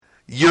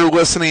You're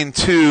listening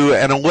to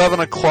an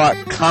 11 o'clock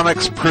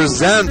Comics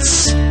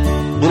presents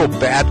Little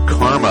Bad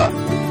Karma.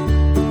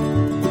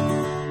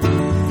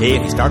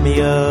 If you start me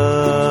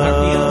up,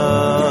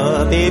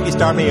 if you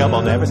start me up,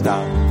 I'll never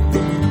stop.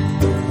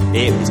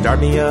 If you start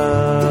me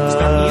up,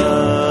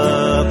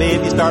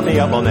 if you start me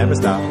up, I'll never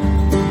stop.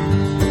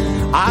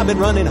 I've been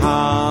running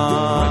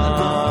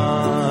hard,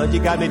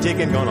 you got me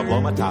ticking, gonna blow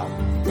my top.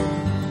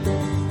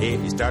 If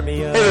you start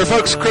me up. Hey there,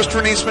 folks.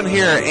 Christopher Niesman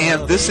here,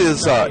 and this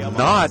is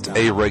not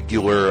a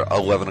regular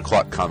 11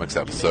 o'clock Comics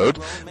episode.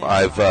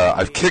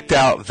 I've kicked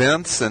out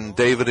Vince and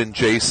David and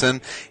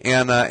Jason,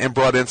 and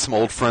brought in some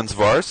old friends of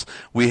ours.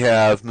 We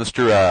have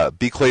Mr.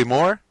 B. Clay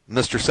Moore,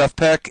 Mr. Seth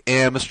Peck,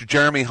 and Mr.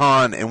 Jeremy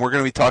Hahn, and we're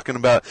going to be talking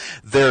about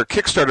their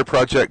Kickstarter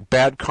project,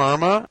 Bad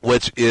Karma,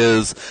 which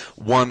is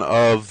one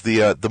of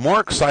the more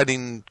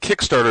exciting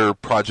Kickstarter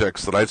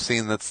projects that I've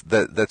seen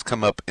that's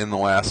come up in the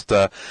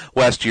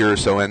last year or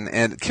so. And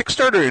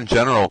Kickstarter in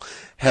general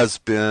has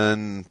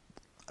been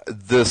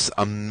this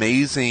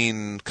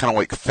amazing kind of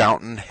like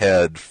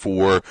fountainhead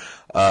for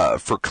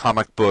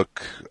comic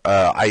book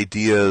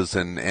ideas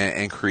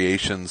and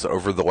creations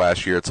over the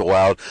last year. It's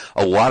allowed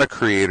a lot of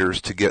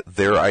creators to get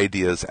their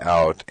ideas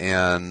out,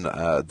 and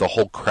the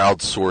whole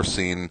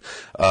crowdsourcing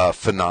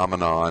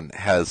phenomenon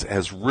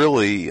has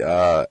really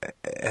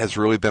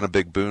been a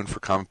big boon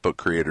for comic book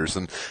creators.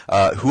 And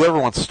whoever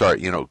wants to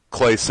start,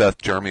 Clay, Seth,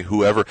 Jeremy,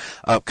 whoever,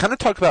 kind of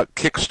talk about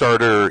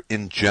Kickstarter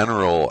in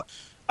general.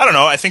 I don't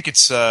know. I think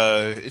it's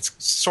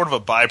sort of a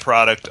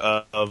byproduct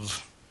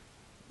of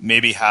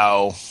maybe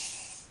how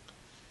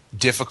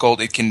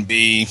difficult it can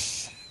be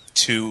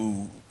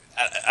to.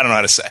 I don't know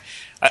how to say.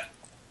 I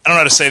don't know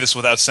how to say this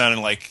without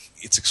sounding like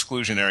it's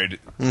exclusionary.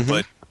 Mm-hmm.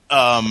 But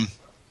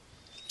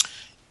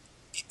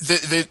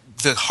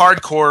the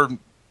hardcore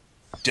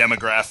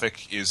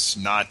demographic is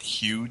not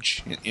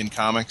huge in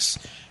comics,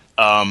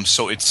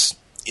 so it's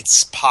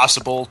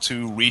possible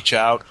to reach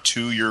out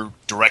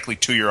directly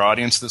to your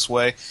audience this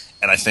way.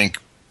 And I think,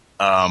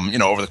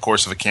 over the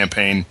course of a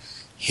campaign,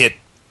 hit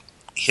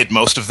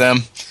most of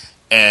them,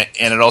 and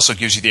it also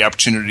gives you the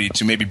opportunity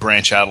to maybe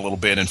branch out a little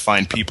bit and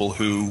find people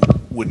who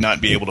would not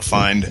be able to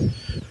find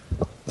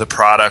the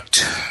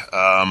product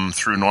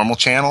through normal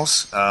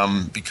channels.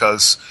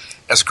 Because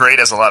as great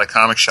as a lot of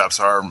comic shops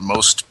are,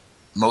 most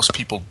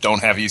people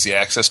don't have easy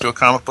access to a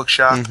comic book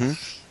shop, mm-hmm.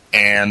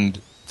 And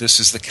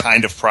this is the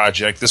kind of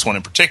project. This one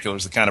in particular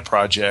is the kind of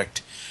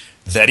project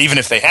that even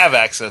if they have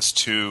access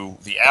to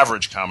the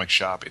average comic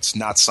shop, it's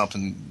not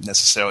something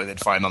necessarily they'd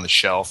find on the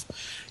shelf.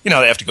 They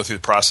have to go through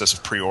the process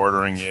of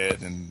pre-ordering it,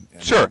 and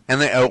sure,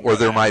 and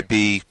there might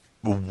be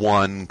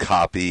one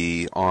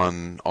copy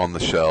on the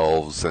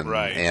shelves, and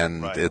right.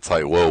 It's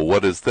like, whoa,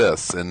 what is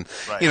this? And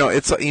right.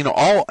 It's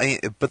all.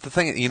 But the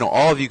thing,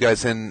 all of you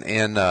guys,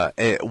 and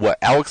what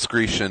Alex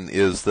Grecian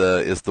is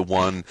the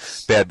one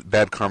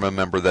Bad Karma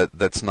member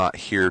that's not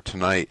here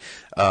tonight.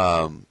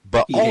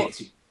 But he hates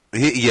you.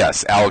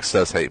 Yes, Alex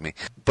does hate me.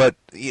 But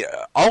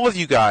all of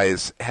you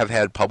guys have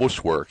had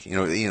published work.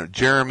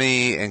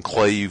 Jeremy and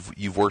Clay,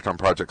 you've worked on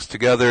projects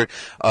together.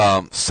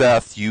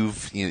 Seth, you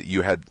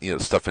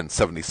had stuff in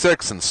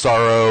 76 and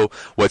Sorrow,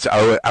 which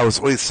I was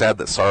always sad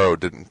that Sorrow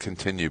didn't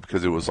continue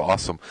because it was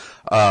awesome.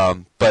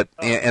 But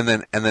and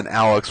then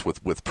Alex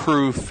with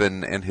Proof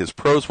and his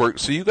prose work.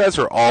 So you guys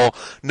are all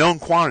known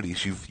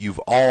quantities. You've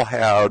all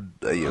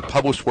had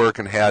published work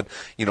and had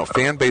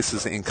fan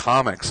bases in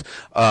comics.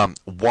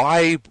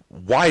 Why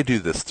do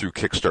this through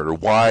Kickstarter?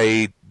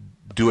 Why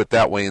do it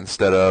that way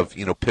instead of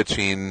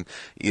pitching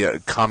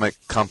comic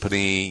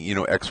company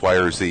X, Y,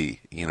 or Z?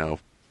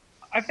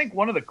 I think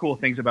one of the cool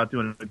things about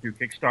doing it through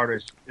Kickstarter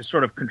is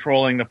sort of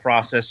controlling the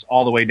process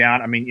all the way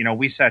down. I mean,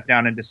 we sat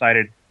down and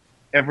decided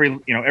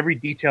every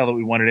detail that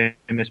we wanted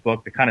in this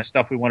book, the kind of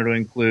stuff we wanted to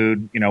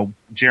include.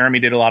 Jeremy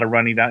did a lot of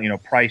running down,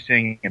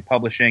 pricing and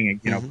publishing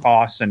and mm-hmm.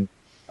 costs, and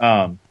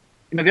the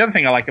other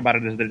thing I like about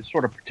it is that it's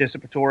sort of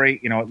participatory.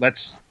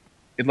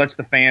 It lets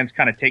the fans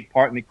kind of take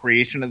part in the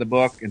creation of the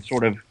book and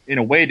sort of, in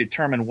a way,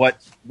 determine what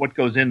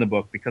goes in the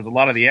book. Because a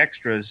lot of the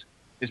extras,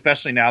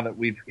 especially now that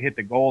we've hit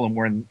the goal and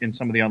we're in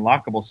some of the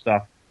unlockable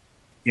stuff,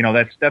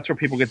 that's where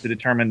people get to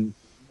determine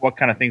what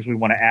kind of things we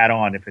want to add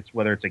on.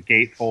 Whether it's a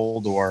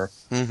gatefold or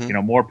mm-hmm.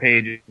 More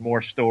pages,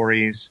 more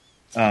stories.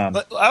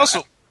 But I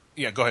also,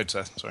 go ahead,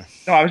 Seth. Sorry.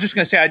 No, I was just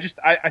going to say,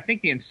 I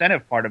think the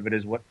incentive part of it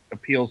is what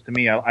appeals to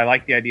me. I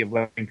like the idea of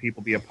letting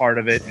people be a part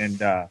of it,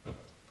 and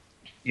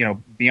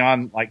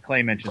beyond, like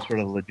Clay mentioned, sort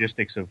of the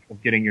logistics of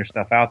getting your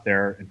stuff out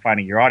there and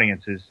finding your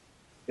audiences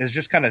is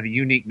just kind of the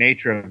unique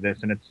nature of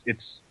this. And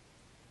it's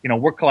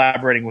we're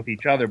collaborating with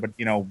each other, but,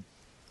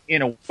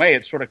 in a way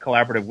it's sort of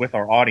collaborative with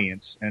our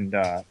audience and,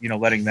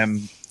 letting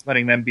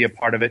them be a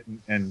part of it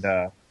and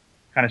kind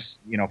of,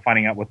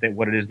 finding out what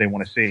it is they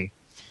want to see.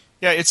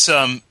 Yeah. It's,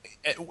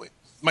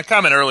 my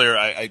comment earlier,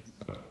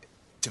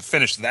 to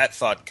finish that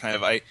thought kind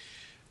of,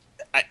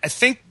 I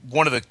think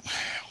one of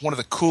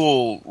the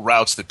cool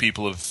routes that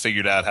people have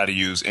figured out how to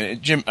use,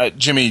 and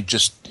Jimmy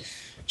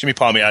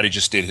Palmiotti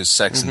just did his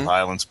Sex mm-hmm. and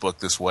Violence book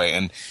this way,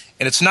 and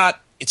it's not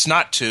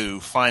to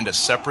find a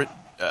separate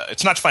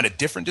it's not to find a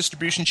different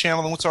distribution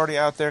channel than what's already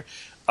out there.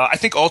 I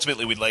think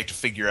ultimately we'd like to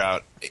figure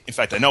out. In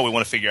fact, I know we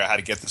want to figure out how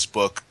to get this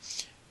book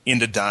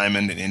into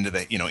Diamond and into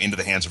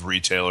the hands of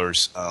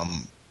retailers,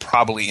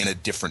 probably in a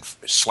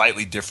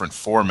slightly different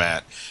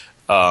format.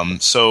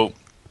 So,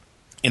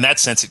 in that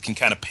sense, it can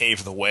kind of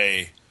pave the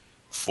way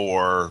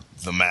for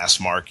the mass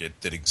market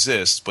that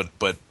exists. But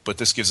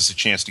this gives us a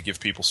chance to give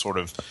people sort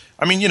of,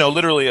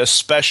 literally a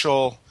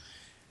special.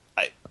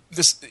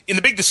 In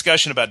the big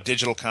discussion about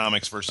digital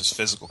comics versus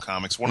physical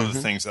comics, one of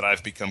the things that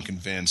I've become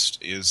convinced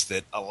is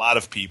that a lot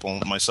of people,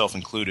 myself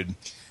included,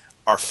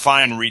 are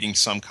fine reading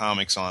some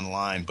comics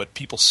online, but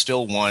people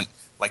still want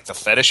like the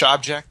fetish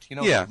object,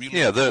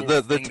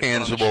 the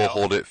tangible,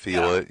 hold it,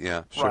 feel it,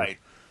 sure. Right.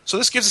 So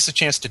this gives us a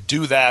chance to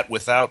do that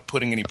without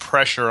putting any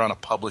pressure on a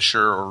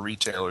publisher or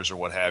retailers or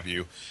what have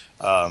you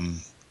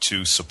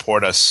to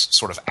support us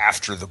sort of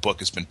after the book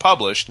has been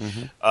published.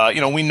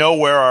 We know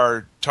where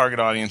our target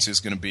audience is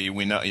going to be.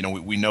 We know,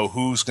 we know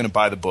who's going to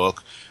buy the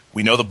book.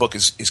 We know the book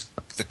is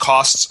the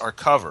costs are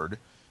covered.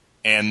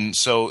 And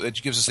so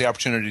it gives us the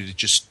opportunity to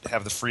just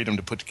have the freedom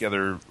to put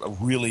together a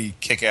really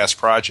kick-ass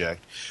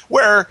project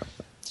where,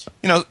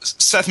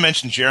 Seth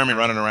mentioned Jeremy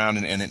running around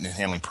and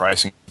handling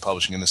pricing,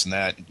 publishing, and this and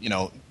that.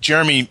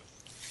 Jeremy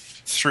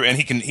and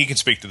he can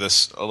speak to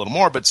this a little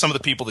more, but some of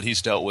the people that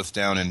he's dealt with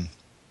down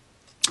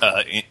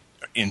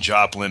in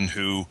Joplin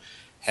who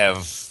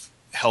have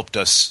helped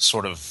us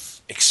sort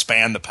of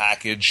expand the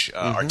package,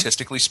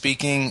 artistically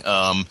speaking,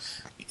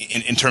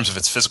 in terms of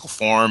its physical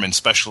form and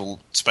special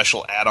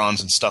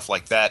add-ons and stuff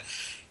like that.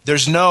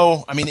 There's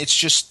it's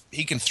just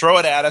he can throw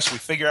it at us. We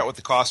figure out what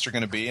the costs are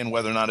going to be and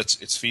whether or not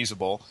it's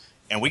feasible,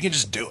 and we can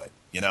just do it.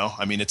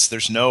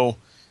 There's no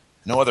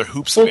other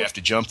hoops that we have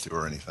to jump through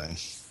or anything.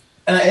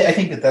 And I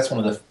think that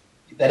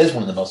that is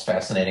one of the most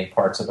fascinating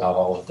parts about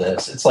all of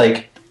this. It's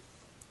like,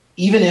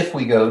 even if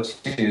we go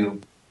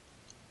to,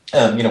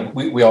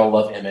 we all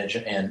love Image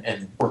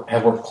and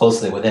have worked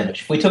closely with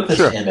Image. If we took this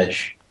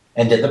Image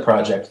and did the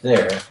project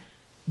there,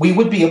 we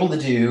would be able to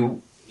do,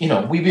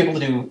 we'd be able to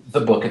do the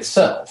book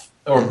itself,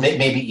 or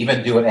maybe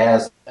even do it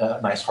as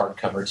a nice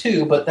hardcover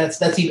too. But that's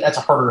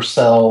a harder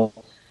sell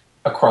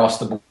across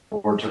the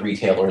board to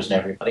retailers and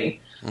everybody.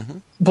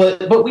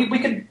 But we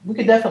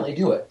could definitely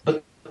do it.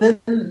 But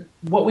then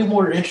what we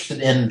were interested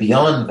in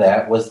beyond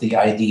that was the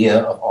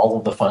idea of all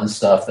of the fun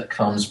stuff that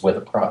comes with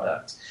a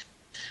product.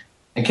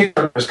 And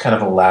Kickstarter has kind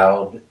of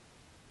allowed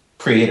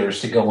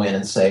creators to go in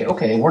and say,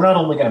 okay, we're not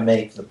only going to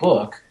make the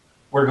book,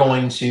 we're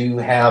going to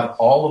have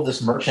all of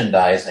this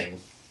merchandising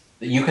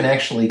that you can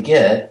actually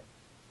get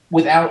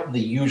without the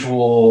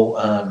usual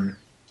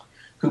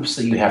hoops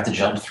that you have to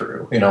jump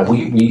through.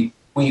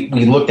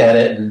 We looked at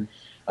it, and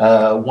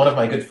one of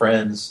my good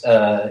friends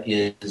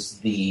is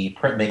the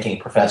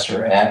printmaking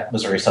professor at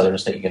Missouri Southern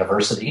State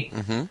University,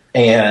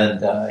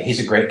 and he's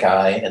a great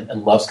guy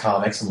and loves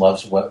comics and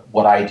loves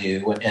what I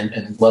do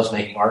and loves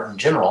making art in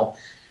general.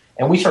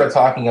 And we started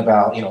talking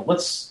about,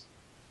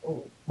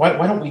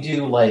 why don't we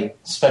do like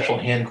special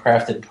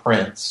handcrafted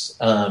prints,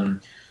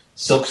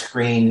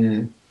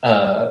 silkscreen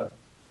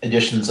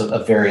editions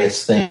of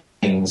various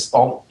things,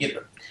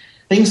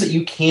 things that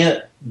you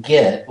can't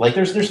get. Like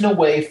there's no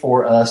way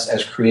for us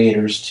as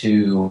creators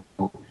to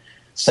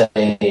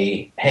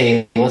say,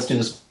 hey, let's do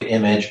this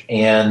Image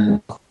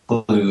and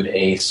include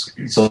a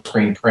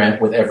silkscreen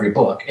print with every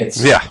book.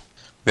 It's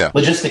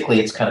logistically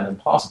it's kind of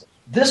impossible.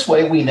 This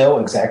way we know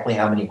exactly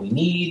how many we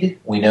need,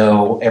 we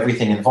know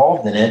everything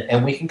involved in it,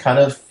 and we can kind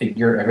of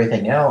figure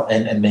everything out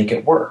and make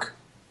it work.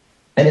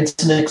 And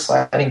it's an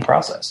exciting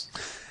process.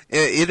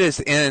 It is,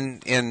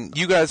 and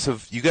you guys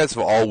have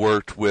all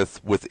worked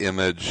with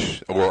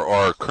Image or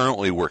are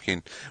currently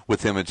working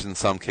with Image in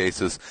some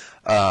cases,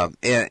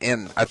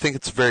 and I think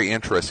it's very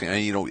interesting.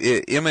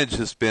 Image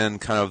has been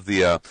kind of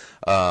the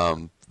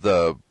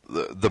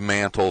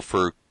mantle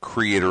for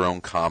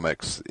creator-owned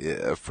comics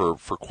for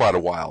quite a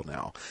while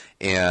now,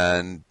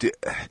 and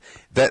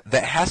that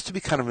has to be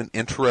kind of an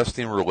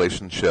interesting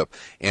relationship.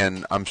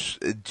 And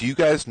do you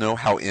guys know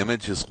how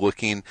Image is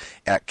looking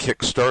at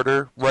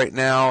Kickstarter right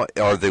now?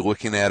 Are they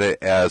looking at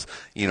it as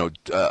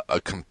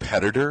a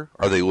competitor?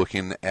 Are they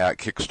looking at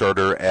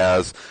Kickstarter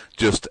as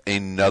just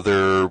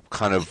another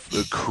kind of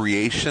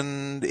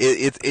creation?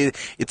 We're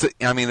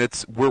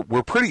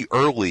pretty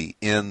early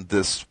in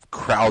this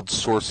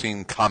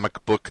crowdsourcing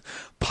comic book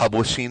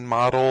publishing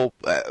model.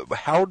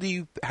 How do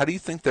you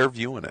think they're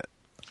viewing it?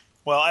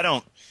 Well, I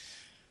don't.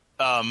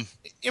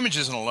 Image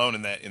isn't alone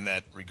in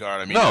that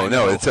regard.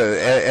 No, it's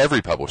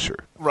every publisher,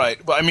 right?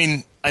 But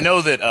I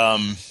know that.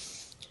 I'm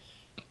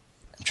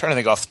trying to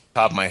think off the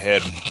top of my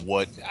head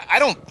what I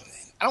don't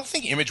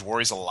think Image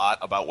worries a lot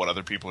about what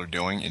other people are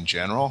doing in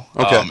general.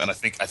 Okay. And I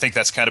think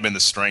that's kind of been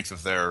the strength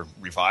of their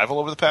revival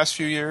over the past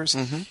few years.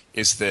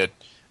 Is that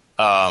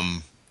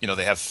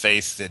they have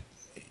faith that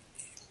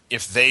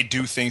if they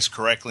do things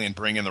correctly and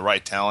bring in the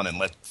right talent and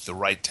let the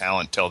right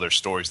talent tell their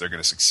stories, they're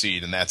going to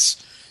succeed.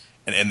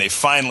 And they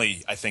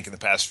finally, I think, in the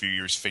past few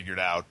years, figured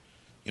out,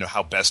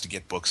 how best to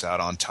get books out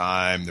on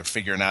time. They're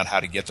figuring out how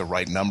to get the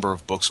right number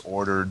of books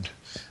ordered.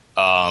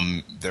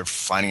 They're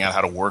finding out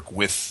how to work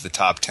with the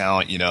top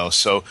talent,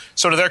 So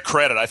to their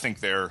credit, I think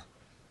they're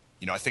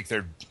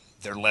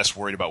less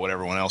worried about what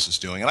everyone else is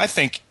doing. And I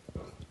think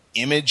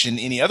Image and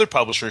any other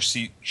publisher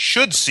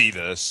should see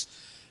this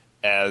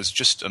as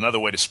just another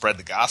way to spread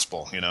the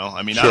gospel.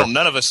 I mean, Sure.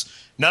 none of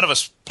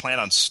us plan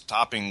on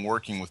stopping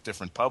working with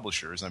different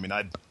publishers. I mean,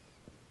 I'm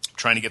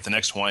trying to get the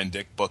next Hawaiian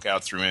Dick book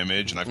out through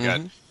Image, and I've got,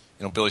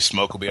 Billy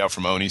Smoke will be out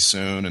from Oni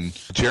soon, and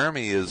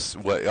Jeremy is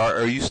what?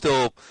 Are you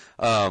still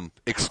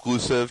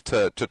exclusive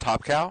to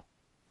Top Cow?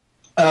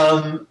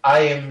 I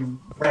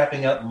am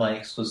wrapping up my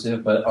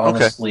exclusive, but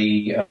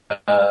honestly,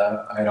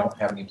 I don't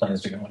have any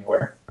plans to go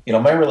anywhere.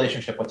 My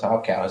relationship with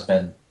Top Cow has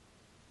been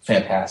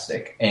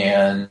fantastic,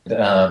 and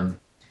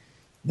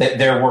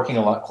they're working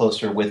a lot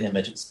closer with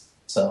Image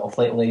itself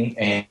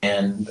lately,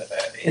 and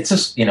it's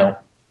just,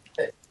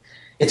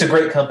 it's a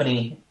great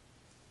company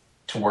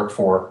to work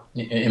for,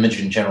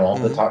 Image in general.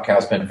 The Top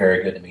Cow's been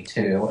very good to me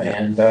too,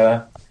 and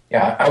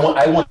I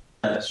want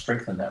to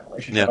strengthen that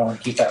relationship. I want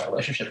to keep that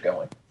relationship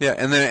going. Yeah,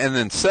 and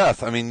then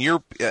Seth. I mean,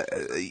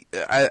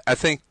 I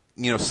think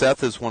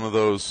Seth is one of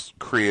those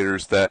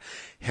creators that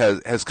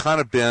has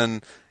kind of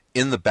been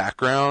in the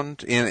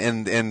background,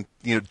 and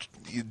you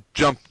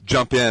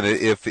jump in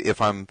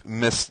if I'm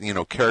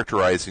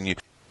characterizing you.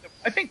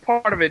 I think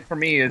part of it for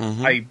me is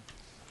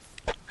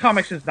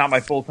comics is not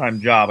my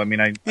full-time job. I mean,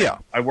 I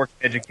work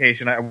in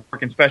education. I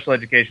work in special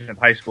education at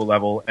high school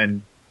level,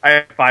 and I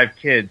have 5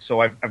 kids,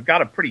 so I've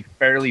got a pretty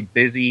fairly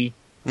busy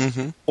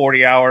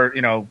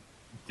 40-hour,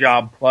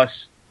 job plus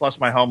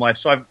my home life.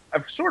 So I've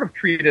sort of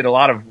treated a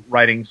lot of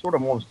writing sort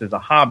of almost as a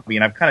hobby,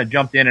 and I've kind of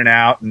jumped in and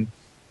out. And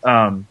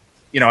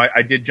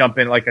I did jump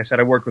in. Like I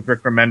said, I worked with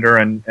Rick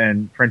Remender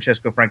and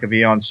Francesco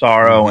Francavilla on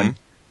Sorrow, and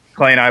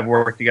Clay and I have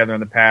worked together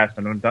in the past,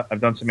 and I've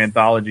done some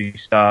anthology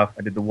stuff.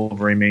 I did the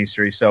Wolverine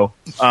miniseries. So,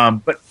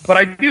 but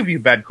I do view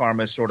Bad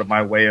Karma as sort of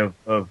my way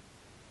of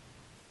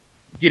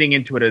getting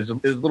into it as a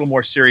little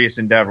more serious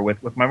endeavor.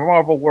 With my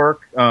Marvel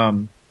work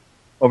over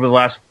the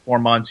last 4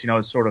 months,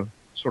 it's sort of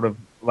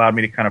allowed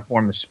me to kind of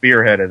form the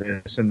spearhead of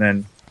this, and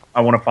then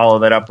I want to follow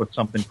that up with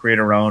something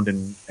creator owned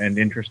and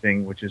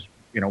interesting, which is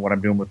what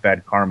I'm doing with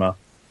Bad Karma.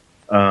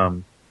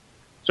 So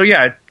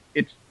yeah,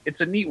 it's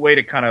a neat way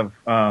to kind of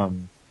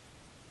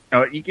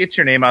you get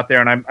your name out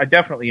there, and I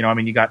definitely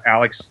you got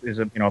Alex is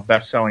a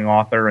best-selling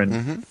author,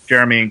 and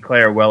Jeremy and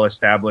Clay are well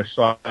established.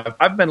 So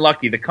I've been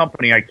lucky. The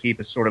company I keep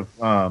has sort of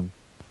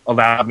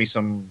allowed me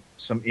some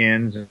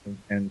ins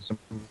and some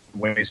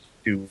ways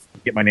to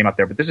get my name out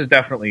there. But this is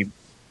definitely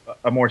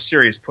a more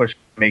serious push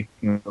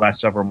making the last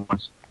several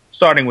months,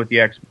 starting with the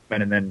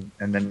X-Men and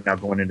then now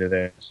going into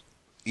this.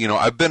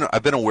 I've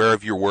been aware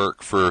of your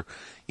work for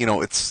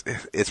it's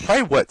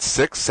probably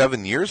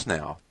 6-7 years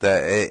now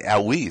that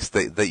at least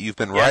that you've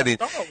been writing.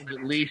 Sorrow was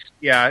at least,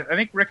 I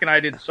think Rick and I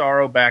did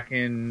Sorrow back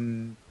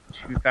in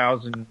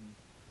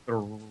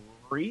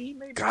 2003,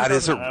 maybe. God, it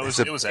was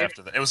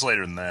after that. It was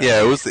later than that.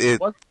 Yeah, it was.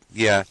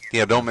 Yeah.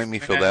 Don't make me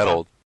feel that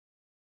old.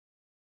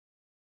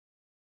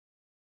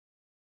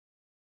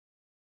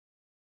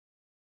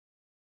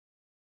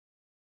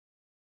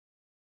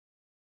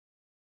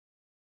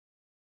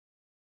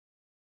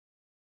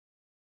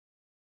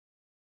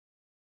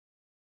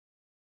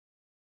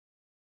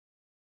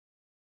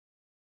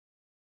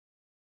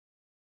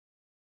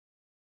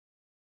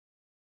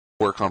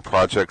 Work on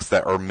projects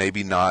that are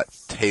maybe not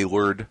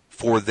tailored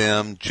for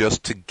them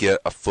just to get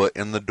a foot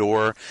in the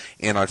door,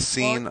 and I've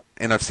seen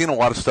a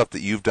lot of stuff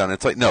that you've done.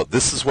 It's like, no,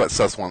 this is what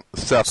Seth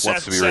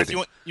wants to be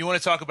reading. You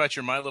want to talk about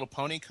your My Little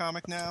Pony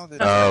comic now?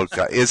 Oh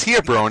God, is he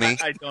a brony?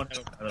 I don't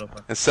have My Little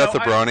Pony. Is Seth a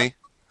brony?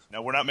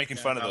 No, we're not making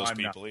fun of those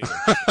people either.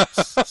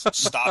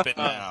 Stop it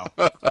now.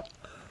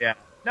 Yeah.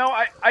 No,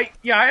 I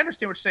understand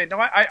what you're saying. No,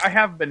 I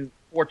have been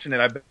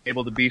fortunate. I've been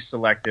able to be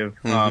selective,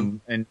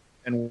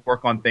 and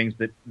work on things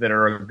that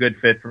are a good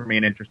fit for me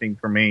and interesting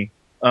for me.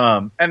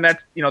 And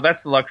that's the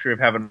luxury of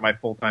having my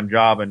full-time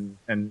job and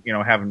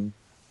having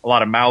a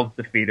lot of mouths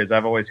to feed, as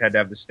I've always had to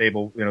have the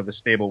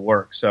stable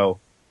work. So,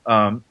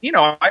 I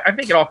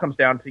think it all comes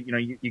down to,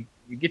 you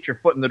get your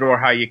foot in the door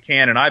how you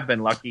can. And I've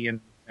been lucky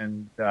and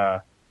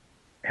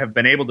have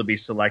been able to be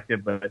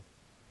selective, but,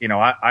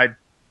 I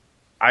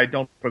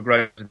don't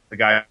begrudge the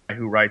guy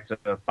who writes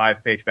a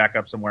 5-page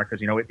backup somewhere,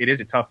 because, it is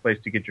a tough place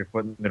to get your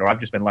foot in the door. I've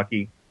just been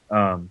lucky.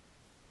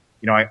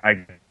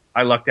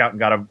 I lucked out and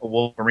got a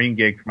Wolverine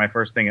gig for my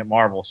first thing at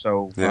Marvel.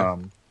 So, yeah.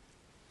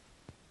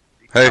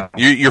 Hey,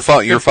 you're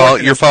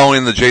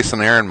following the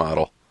Jason Aaron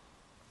model.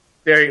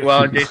 Very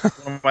well. Jason's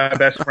one of my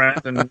best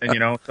friends, and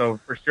so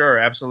for sure,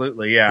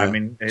 absolutely, yeah. I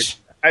mean,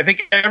 I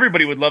think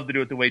everybody would love to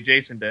do it the way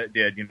Jason did.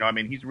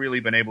 He's really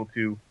been able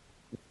to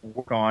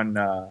work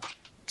on.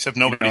 Except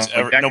nobody's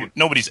ever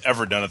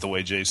done it the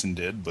way Jason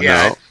did. But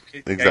no,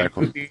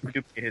 exactly. He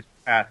duplicate his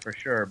path for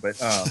sure, but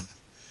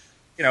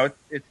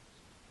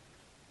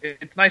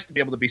it's nice to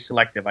be able to be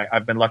selective.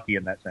 I've been lucky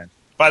in that sense.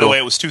 By the Cool. way,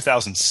 it was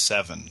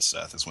 2007,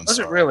 Seth, is when Was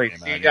it Starlight really?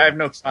 came out. See, I have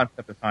no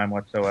concept of time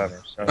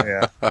whatsoever. So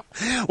yeah.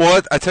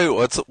 Well, I tell you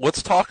what,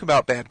 let's talk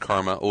about Bad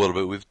Karma a little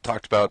bit. We've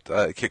talked about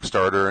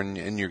Kickstarter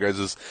and your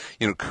guys'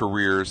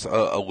 careers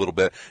a little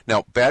bit.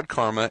 Now, Bad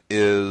Karma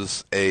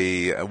is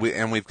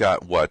we've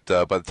got what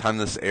by the time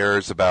this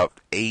airs about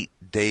 8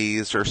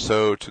 days or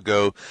so to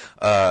go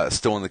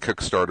still in the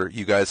Kickstarter.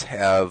 You guys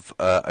have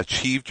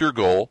achieved your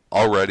goal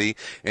already,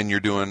 and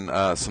you're doing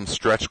some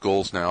stretch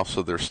goals now,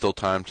 so there's still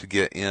time to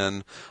get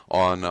in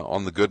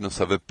on the goodness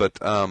of it. But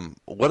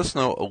let us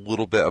know a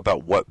little bit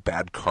about what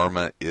Bad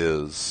Karma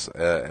is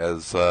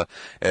as far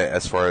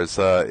as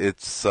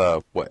it's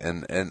what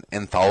an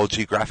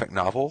anthology graphic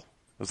novel.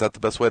 Is that the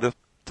best way to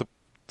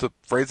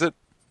phrase it?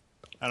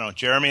 I don't know.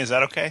 Jeremy, is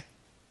that okay?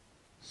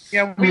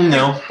 Yeah, we've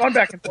No. gone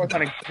back and forth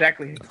on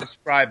exactly how to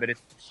describe it.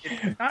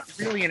 It's not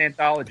really an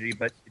anthology,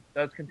 but it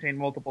does contain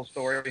multiple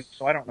stories,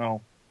 so I don't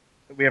know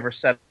that we ever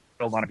settled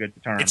on a good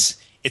term.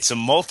 It's a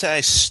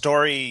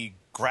multi-story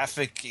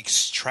graphic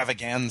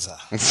extravaganza,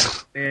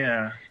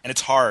 Yeah. and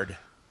it's hard.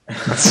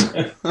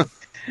 I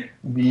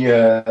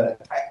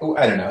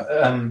don't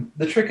know.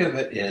 The trick of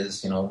it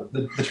is,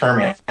 the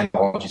term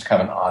anthology is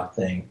kind of an odd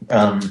thing.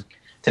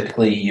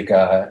 Typically, you've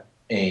got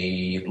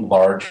a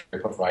large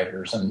group of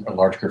writers and a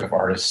large group of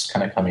artists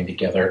kind of coming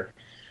together.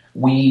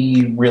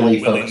 We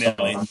really focus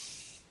willy-nilly. on.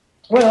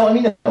 Well, I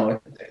mean,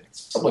 look,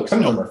 some of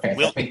them are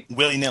fantastic.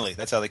 Willy-nilly.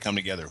 That's how they come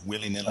together.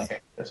 Willy-nilly. Okay.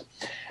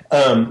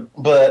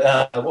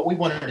 But what we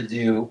wanted to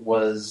do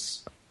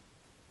was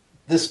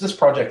this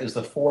project is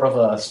the four of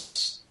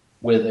us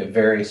with a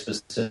very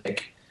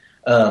specific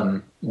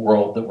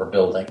world that we're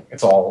building.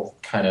 It's all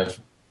kind of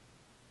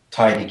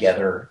tied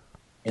together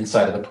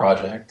inside of the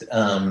project.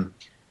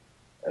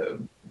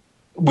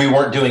 We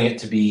weren't doing it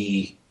to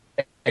be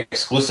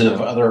exclusive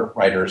of other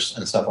writers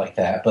and stuff like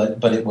that,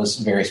 but it was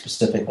very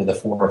specifically the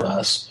four of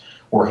us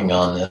working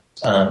on this.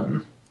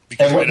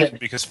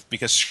 Because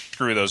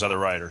screw those other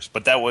writers.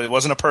 But it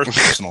wasn't a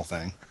personal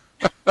thing.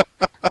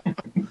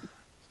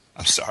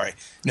 I'm sorry.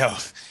 No,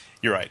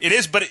 you're right. It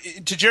is, but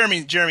to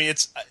Jeremy,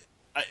 it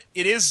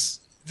is.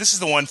 This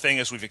is the one thing,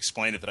 as we've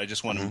explained it, that I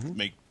just want to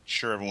make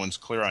sure everyone's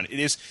clear on.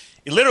 It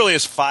literally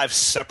is 5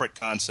 separate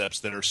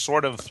concepts that are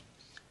sort of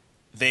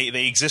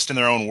they exist in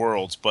their own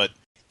worlds, but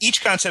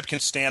each concept can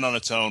stand on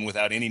its own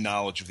without any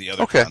knowledge of the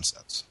other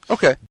concepts.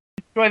 Okay.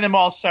 Enjoy them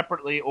all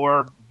separately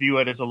or view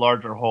it as a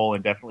larger whole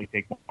and definitely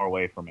take more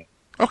away from it.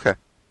 Okay.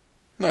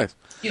 Nice.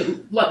 Yeah,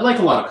 like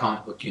a lot of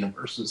comic book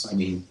universes, I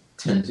mean,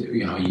 tend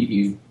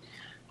to,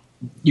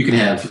 you can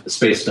have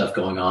space stuff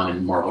going on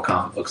in Marvel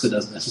comic books that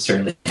doesn't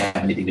necessarily have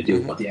anything to do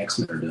with what the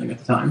X-Men are doing at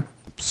the time.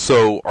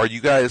 So, are you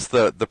guys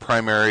the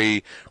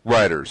primary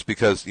writers?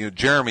 Because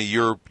Jeremy,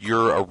 you're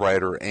a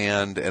writer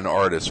and an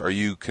artist. Are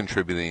you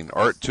contributing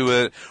art to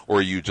it, or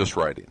are you just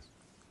writing?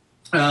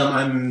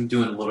 I'm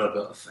doing a little bit of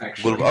both,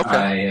 actually.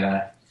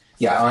 Okay.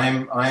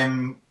 I'm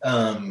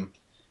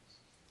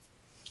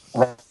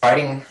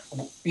writing.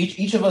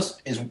 Each of us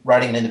is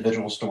writing an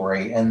individual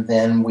story, and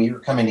then we are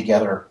coming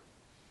together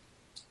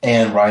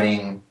and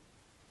writing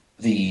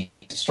the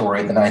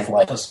story, The Ninth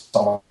Life of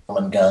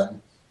Solomon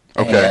Gunn.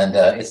 Okay. And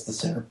it's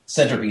the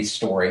centerpiece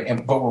story,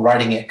 but we're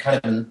writing it kind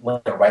of in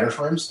like a writer's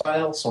room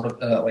style, sort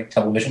of like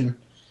television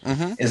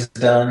is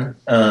done.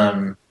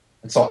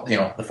 It's all,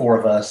 the four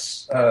of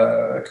us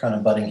kind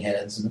of butting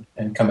heads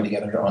and coming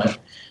together on it.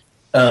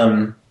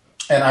 And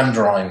I'm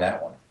drawing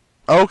that one.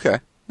 Okay.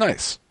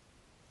 Nice.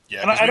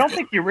 Yeah, And I don't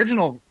think the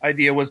original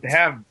idea was to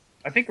have.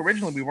 I think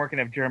originally we weren't going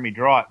to have Jeremy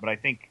draw it, but I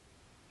think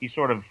he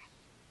sort of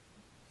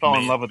fell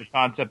in love with the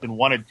concept and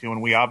wanted to,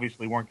 and we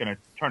obviously weren't going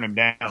to turn him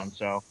down.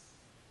 So.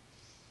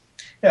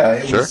 Yeah,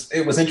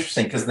 it was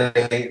interesting because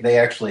they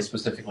actually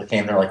specifically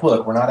came. They're like,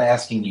 look, we're not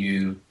asking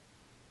you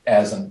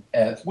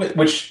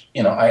which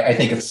I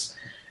think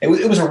it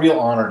was a real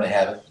honor to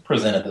have it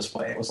presented this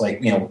way. It was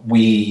like,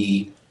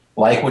 we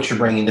like what you're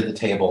bringing to the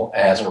table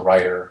as a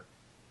writer.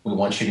 We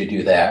want you to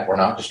do that. We're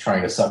not just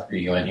trying to sucker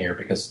you in here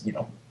because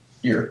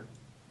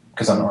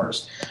because I'm an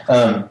artist.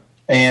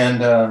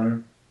 It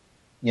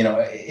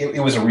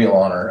was a real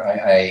honor.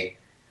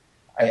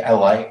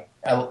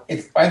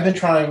 I've been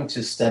trying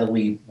to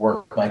steadily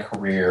work my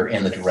career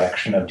in the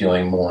direction of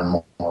doing more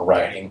and more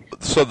writing.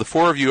 So the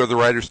four of you are the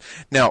writers.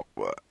 Now,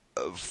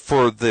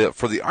 for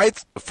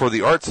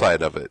the art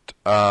side of it,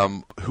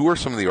 who are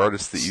some of the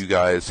artists that you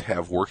guys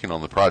have working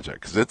on the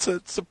project? Because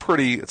it's a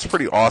pretty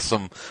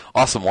awesome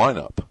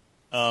lineup.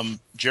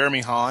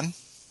 Jeremy Hahn.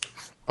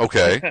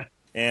 Okay.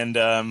 and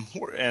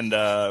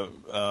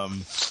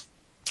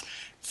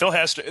Phil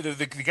has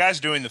the guys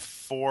doing the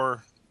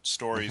 4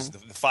 stories, the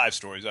 5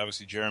 stories.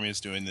 Obviously, Jeremy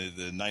is doing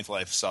the Ninth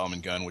Life of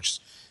Solomon Gunn, which,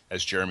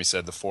 as Jeremy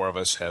said, the 4 of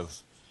us have.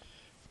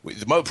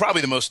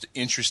 Probably the most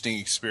interesting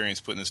experience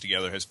putting this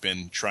together has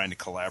been trying to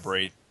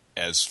collaborate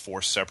as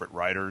 4 separate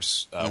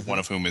writers, one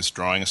of whom is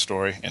drawing a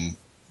story and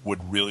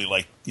would really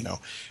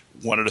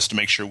wanted us to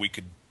make sure we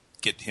could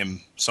get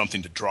him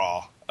something to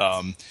draw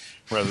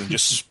rather than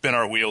just spin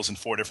our wheels in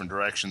 4 different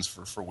directions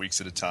for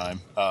weeks at a time.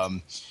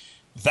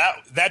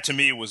 That to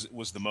me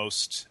was the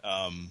most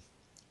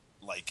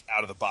like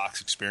out of the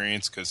box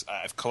experience because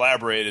I've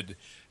collaborated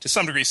to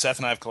some degree. Seth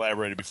and I have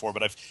collaborated before,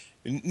 but I've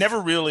never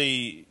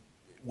really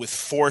with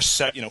four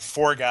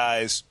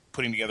guys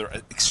putting together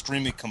an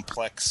extremely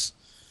complex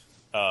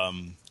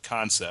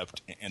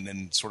concept and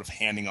then sort of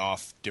handing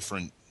off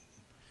different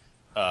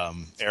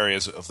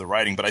areas of the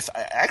writing. But I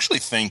actually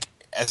think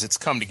as it's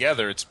come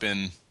together, it's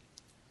been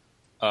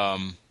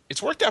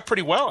it's worked out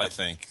pretty well. I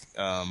think.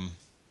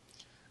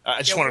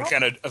 I just wanted to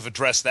kind of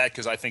address that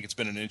because I think it's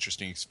been an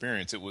interesting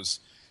experience. It was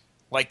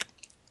like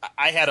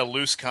I had a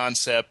loose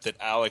concept that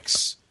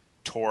Alex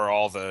tore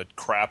all the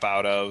crap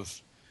out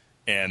of,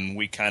 and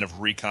we kind of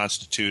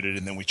reconstituted,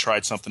 and then we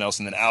tried something else,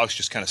 and then Alex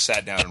just kind of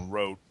sat down and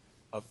wrote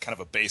kind of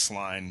a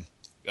baseline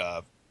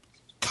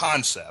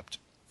concept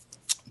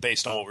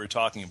based on what we were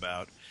talking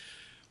about,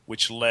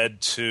 which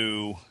led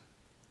to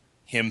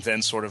him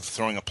then sort of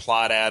throwing a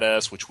plot at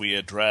us, which we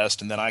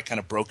addressed, and then I kind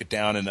of broke it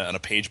down in a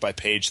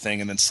page-by-page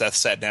thing, and then Seth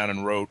sat down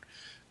and wrote,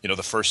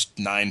 the first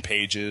 9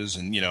 pages,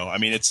 and I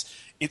mean, it's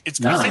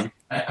 9.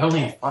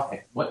 Only 5.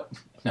 What?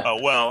 No.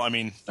 Oh well, I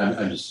mean,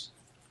 I'm just.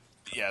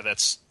 Yeah,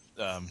 that's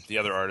the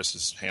other artist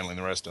is handling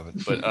the rest of it,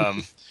 but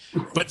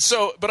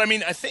but I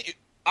mean, I think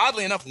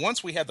oddly enough,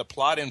 once we had the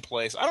plot in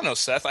place, I don't know,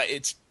 Seth,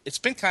 it's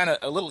been kind of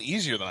a little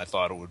easier than I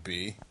thought it would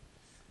be.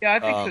 Yeah,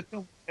 I think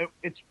so.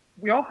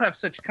 We all have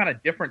such kind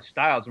of different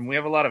styles, and we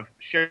have a lot of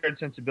shared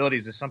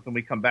sensibilities. It's something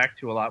we come back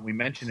to a lot. We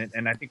mention it,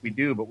 and I think we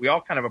do, but we all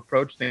kind of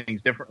approach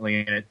things differently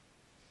in it.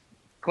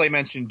 Clay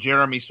mentioned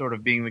Jeremy sort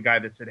of being the guy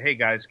that said, hey,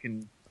 guys,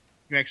 can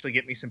you actually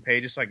get me some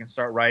pages so I can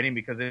start writing?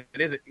 Because it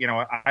is,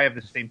 I have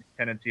the same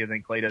tendency I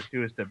think Clay does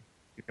too, is to,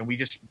 we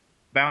just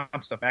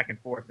bounce stuff back and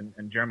forth,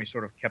 and Jeremy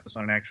sort of kept us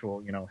on an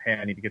actual, hey,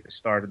 I need to get this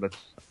started. And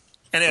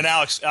then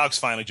Alex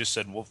finally just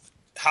said, well,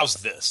 how's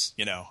this?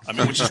 I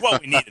mean, which is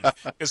what we needed,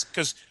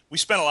 because we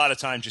spent a lot of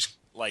time just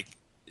like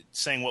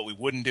saying what we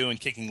wouldn't do and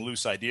kicking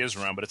loose ideas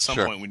around. But at some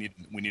point, we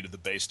needed the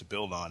base to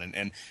build on.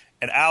 And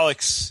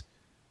Alex,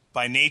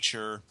 by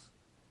nature,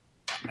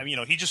 I mean,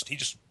 he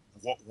just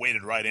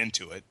waded right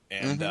into it,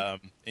 and then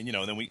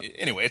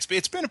anyway,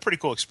 it's been a pretty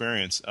cool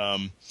experience,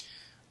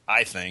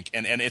 I think,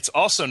 and it's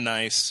also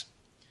nice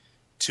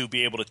to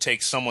be able to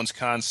take someone's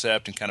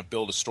concept and kind of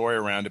build a story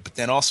around it. But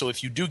then also,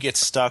 if you do get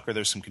stuck or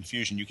there's some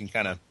confusion, you can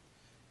kind of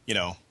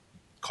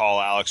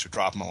call Alex or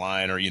drop him a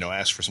line or,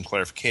 ask for some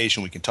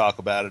clarification. We can talk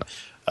about it.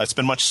 It's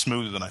been much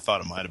smoother than I thought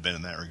it might have been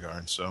in that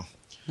regard. So,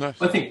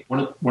 nice. I think one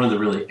of the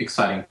really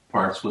exciting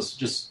parts was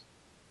just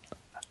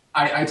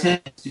I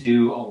tend to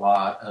do a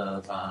lot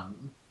of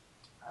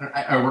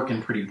I work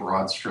in pretty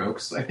broad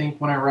strokes. I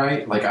think when I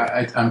write, like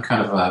I'm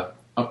kind of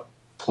a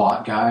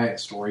plot guy, a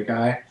story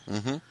guy.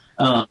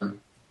 Mm-hmm.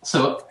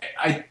 So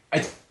I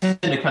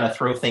tend to kind of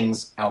throw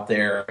things out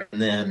there,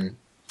 and then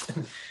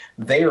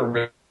they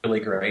are really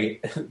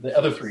great. The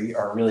other 3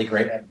 are really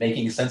great at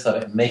making sense of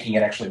it and making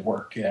it actually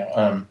work.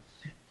 But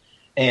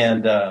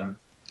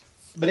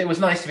it was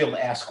nice to be able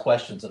to ask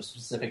questions of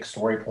specific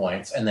story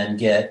points, and then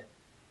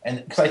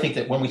because I think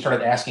that when we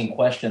started asking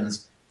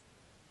questions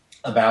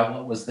about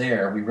what was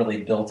there, we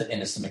really built it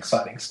into some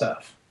exciting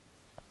stuff.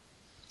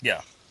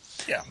 Yeah.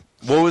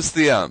 What was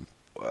the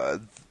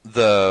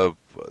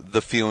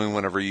feeling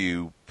whenever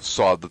you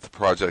saw that the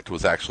project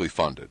was actually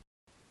funded?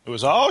 It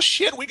was, oh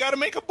shit, we got to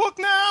make a book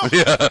now.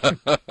 Yeah.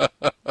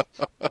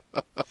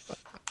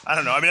 I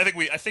don't know. I mean,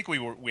 I think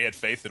we had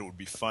faith that it would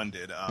be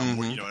funded.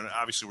 And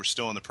obviously we're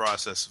still in the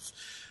process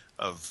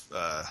of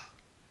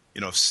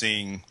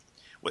seeing.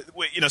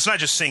 It's not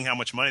just seeing how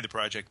much money the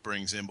project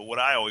brings in, but what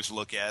I always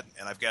look at,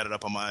 and I've got it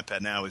up on my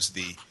iPad now, is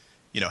the,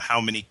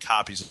 how many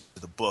copies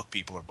of the book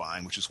people are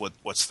buying, which is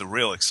what's the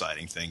real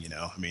exciting thing.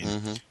 I mean,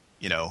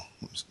 a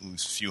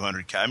few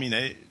hundred. I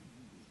mean,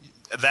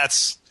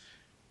 that's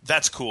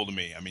cool to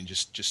me. I mean,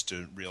 just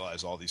to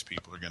realize all these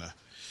people are gonna,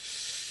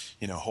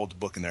 hold the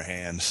book in their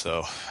hand.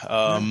 So,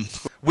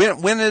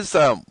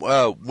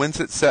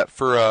 when's it set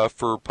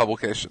for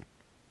publication?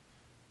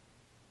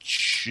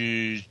 Is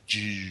it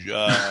June?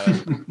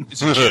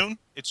 It's June.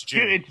 It's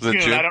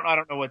June. I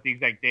don't know what the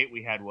exact date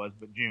we had was,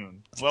 but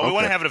June. Well, we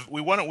want to have it. We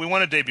want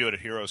to debut it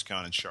at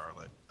HeroesCon in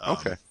Charlotte.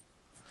 Okay.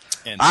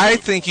 And I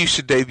think you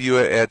should debut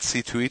it at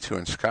C2E2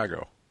 in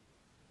Chicago.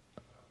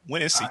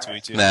 When is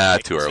C2E2? Nah,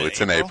 too early. It's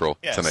in April.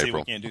 Yeah, it's in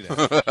April. We can't do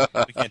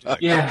that. We can't do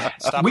that. Yeah,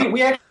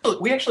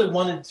 we actually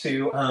wanted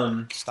to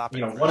wanted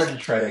to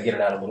try to get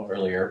it out a little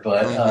earlier,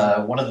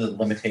 but one of the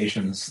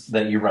limitations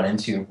that you run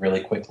into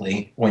really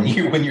quickly when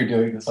you're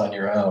doing this on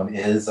your own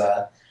is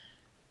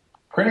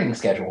printing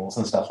schedules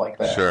and stuff like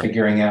that. Sure.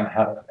 Figuring out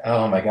how to.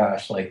 Oh my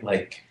gosh, like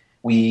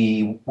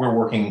we're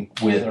working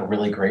with a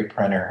really great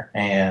printer,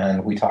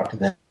 and we talked to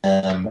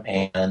them,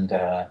 and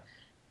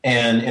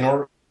in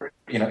order.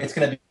 It's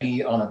going to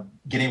be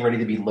getting ready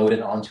to be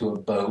loaded onto a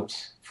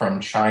boat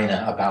from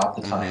China about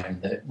the time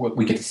that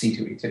we get to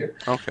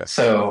C2E2. Okay.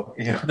 So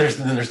there's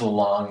the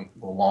long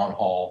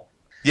haul.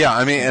 Yeah,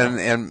 I mean,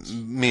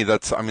 and me,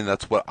 that's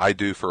what I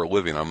do for a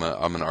living. I'm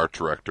an art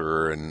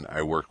director, and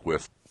I work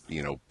with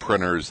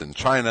printers in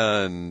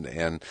China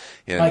and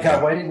My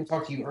God, why didn't we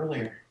talk to you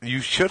earlier? You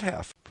should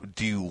have.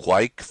 Do you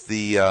like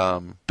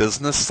the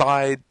business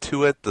side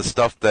to it, the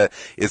stuff that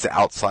is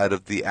outside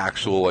of the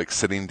actual like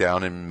sitting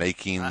down and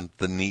making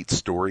the neat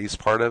stories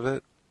part of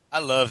it? I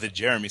love that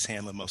Jeremy's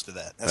handling most of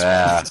that. That's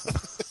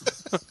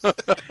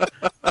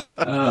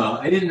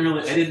I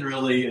didn't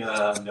really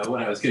know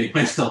what I was getting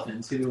myself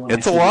into.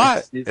 It's a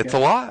lot. It's a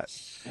lot.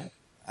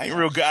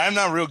 I'm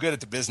not real good at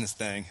the business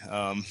thing.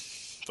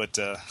 But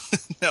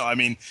no, I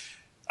mean,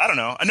 I don't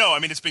know. No, I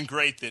mean, it's been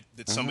great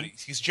that somebody,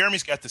 because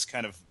Jeremy's got this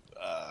kind of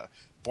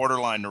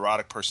borderline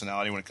neurotic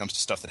personality when it comes to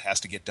stuff that has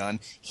to get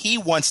done. He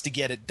wants to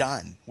get it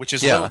done, which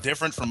is a little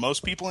different from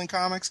most people in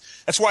comics.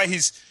 That's why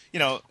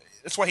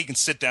that's why he can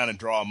sit down and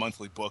draw a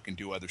monthly book and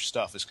do other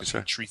stuff, is because he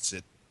treats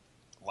it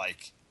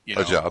like,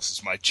 a job. This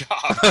is my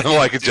job.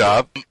 Like a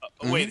job.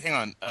 Wait, hang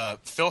on.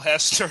 Phil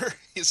Hester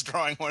is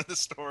drawing one of the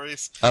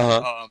stories.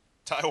 Ty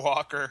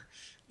Walker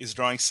is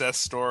drawing Seth's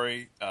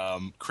story.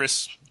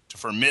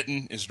 Christopher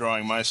Mitten is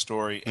drawing my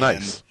story.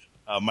 Nice.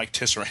 And Mike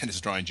Tisserand is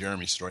drawing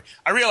Jeremy's story.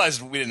 I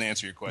realized we didn't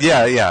answer your question.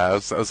 Yeah.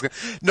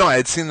 I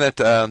had seen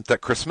that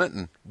Chris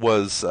Mitten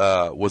was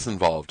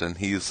involved, and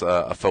he's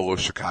a fellow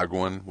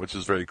Chicagoan, which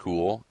is very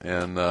cool.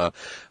 And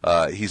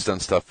he's done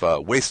stuff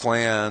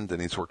Wasteland,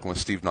 and he's working with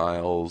Steve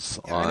Niles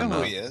on I know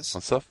who he is.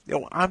 on stuff.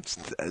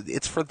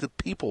 It's for the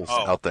peoples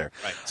out there.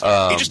 Right.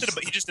 So he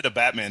just did a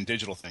Batman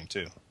digital thing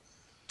too.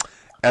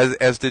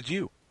 As did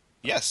you.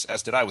 Yes,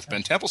 as did I with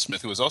Ben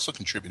Templesmith, who was also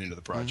contributing to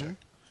the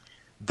project.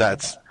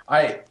 That's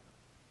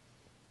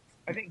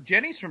I think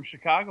Jenny's from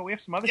Chicago. We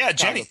have some other. Yeah,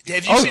 Chicago Jenny.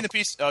 Have you seen the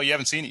piece? Oh, you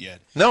haven't seen it yet.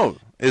 No.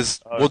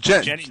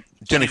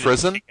 Jenny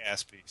Frison?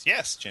 Kick-ass piece.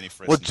 Yes, Jenny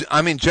Frison. Well,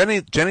 I mean,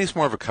 Jenny's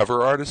more of a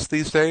cover artist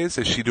these days.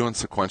 Is she doing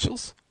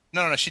sequentials?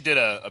 No. She did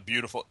a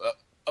beautiful,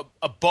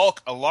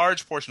 a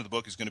large portion of the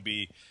book is going to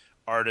be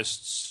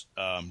artists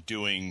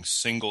doing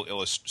single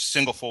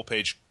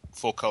full-page,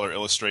 full-color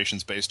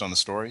illustrations based on the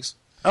stories.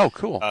 Oh,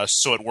 cool.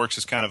 So it works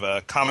as kind of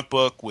a comic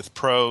book with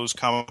prose,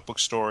 comic book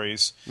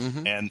stories,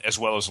 and as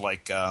well as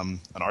like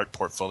an art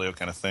portfolio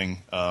kind of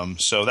thing.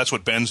 So that's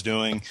what Ben's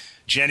doing.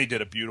 Jenny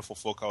did a beautiful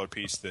full-color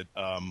piece that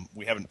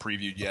we haven't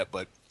previewed yet,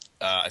 but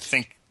I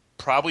think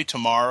probably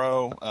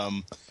tomorrow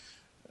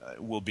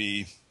will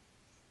be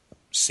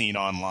seen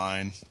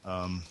online.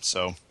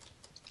 So,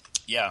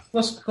 yeah.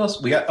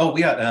 Close. We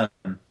got.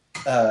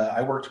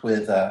 I worked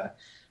with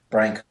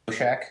Brian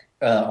Koshak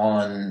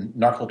on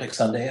Narcoleptic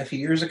Sunday a few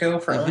years ago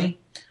for me,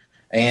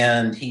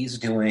 and he's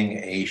doing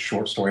a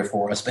short story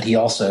for us. But he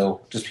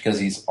also, just because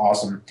he's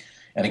awesome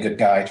and a good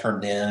guy,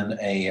 turned in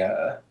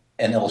an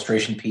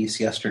illustration piece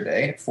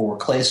yesterday for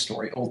Clay's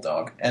story, Old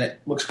Dog, and it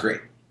looks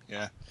great.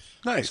 Yeah,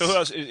 nice. So who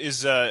else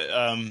is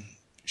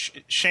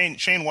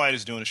Shane White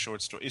is doing a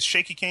short story. Is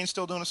Shaky Kane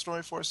still doing a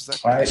story for us? Is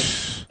that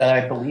correct?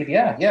 I believe,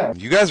 yeah.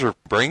 You guys are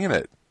bringing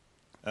it.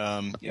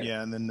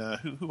 Yeah, and then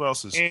who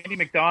else is? Andy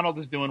McDonald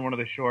is doing one of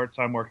the shorts.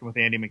 I'm working with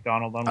Andy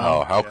McDonald on one.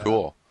 Oh, how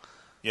cool!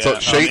 Yeah,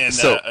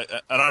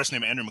 an artist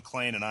named Andrew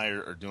McLean and I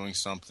are doing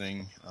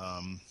something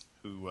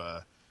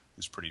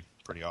who's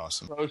pretty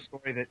awesome. A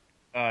story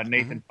that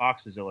Nathan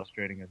Fox is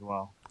illustrating as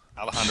well.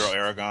 Alejandro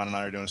Aragon and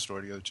I are doing a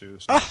story together too.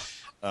 So,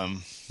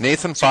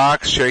 Nathan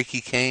Fox, Shaky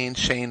Kane,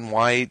 Shane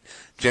White,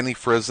 Jenny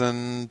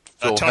Frison,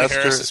 Phil Tony Hester.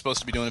 Harris is supposed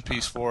to be doing a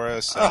piece for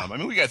us. I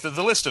mean, we got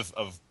the list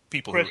of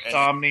people. Chris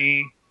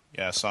Somney.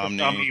 Yeah,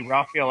 Somney.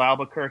 Raphael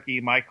Albuquerque,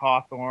 Mike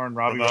Hawthorne,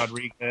 Robbie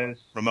Rodriguez.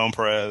 Ramon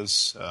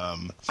Perez.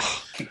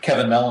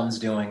 Kevin Mellon's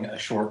doing a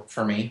short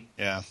for me.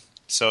 Yeah.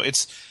 So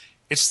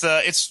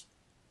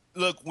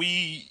look,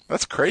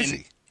 That's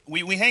crazy.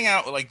 We hang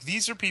out, like,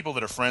 these are people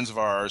that are friends of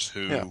ours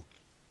who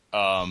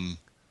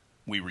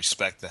we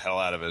respect the hell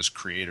out of as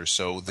creators.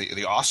 So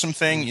the awesome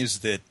thing is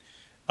that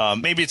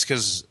maybe it's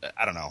because,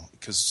 I don't know,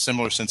 because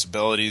similar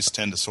sensibilities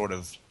tend to sort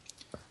of,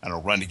 I don't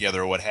know, run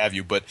together or what have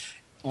you, but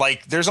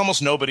like, there's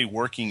almost nobody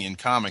working in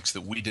comics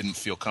that we didn't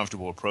feel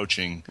comfortable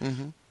approaching.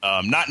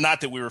 Not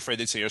that we were afraid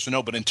they'd say yes or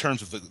no, but in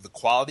terms of the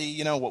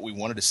quality, what we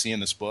wanted to see in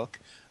this book.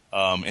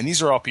 And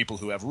these are all people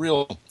who have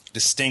real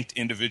distinct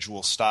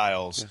individual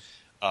styles,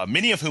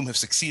 many of whom have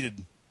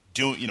succeeded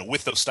doing,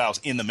 with those styles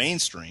in the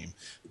mainstream.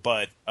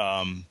 But,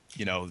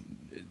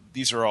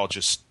 these are all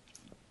just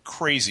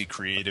crazy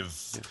creative.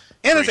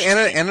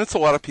 And it's a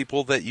lot of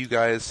people that you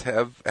guys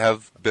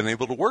have been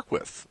able to work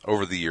with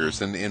over the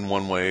years in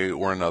one way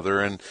or another.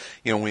 And,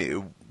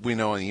 we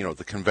know,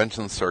 the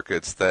convention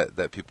circuits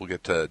that people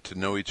get to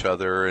know each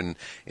other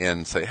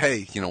and say,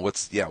 hey,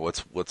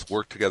 let's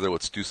work together.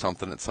 Let's do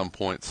something at some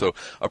point. So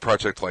a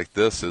project like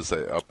this is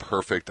a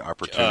perfect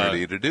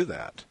opportunity to do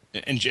that.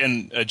 And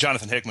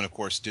Jonathan Hickman, of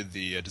course, did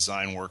the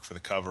design work for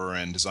the cover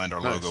and designed our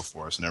logo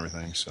for us and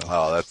everything. So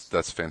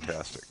that's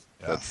fantastic.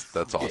 Yeah.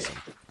 That's awesome.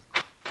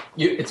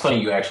 It's funny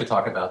you actually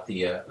talk about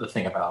the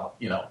thing about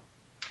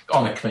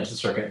on the convention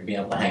circuit and being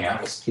able to hang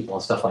out with people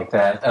and stuff like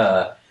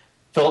that.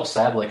 Philip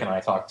Sadlick and I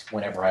talked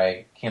whenever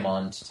I came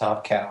on to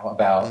Top Cow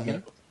about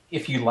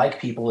if you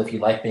like people, if you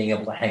like being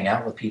able to hang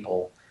out with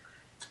people,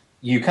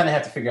 you kind of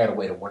have to figure out a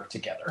way to work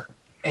together.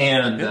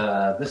 And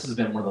this has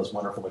been one of those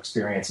wonderful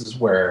experiences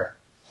where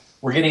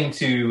we're getting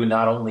to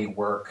not only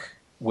work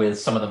with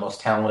some of the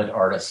most talented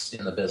artists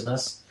in the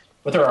business,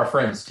 but they're our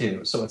friends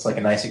too. So it's like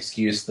a nice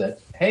excuse that,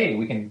 hey,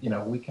 we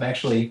can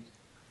actually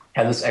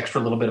have this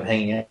extra little bit of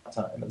hanging out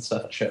time and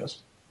stuff at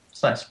shows.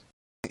 It's nice.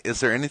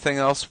 Is there anything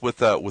else with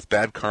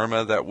Bad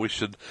Karma that we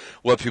should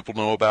let people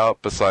know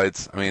about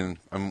besides? I mean,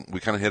 we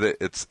kind of hit it.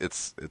 It's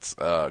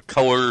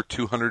color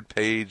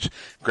 200-page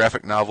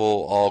graphic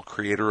novel, all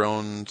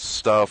creator-owned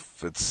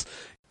stuff. It's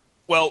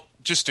well,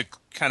 just to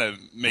kind of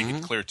make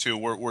it clear too,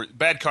 we're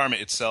Bad Karma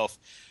itself.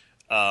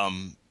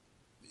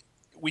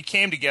 We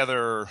came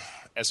together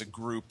as a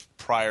group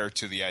prior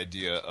to the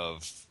idea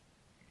of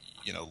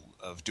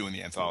doing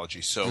the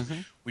anthology. So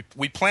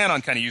we plan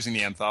on kind of using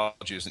the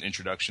anthology as an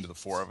introduction to the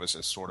four of us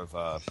as sort of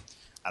a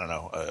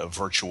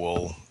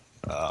virtual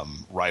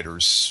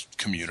writers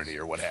community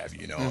or what have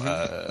you,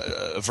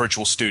 a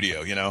virtual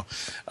studio.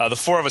 The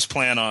four of us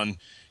plan on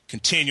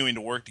continuing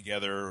to work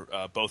together,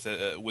 both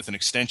with an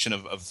extension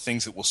of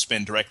things that will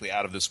spin directly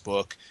out of this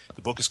book.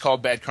 The book is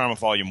called Bad Karma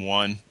Volume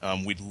 1.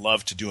 We'd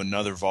love to do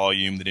another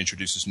volume that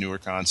introduces newer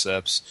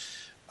concepts,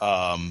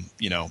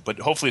 but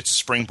hopefully it's a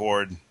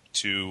springboard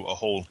to a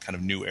whole kind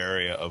of new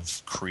area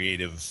of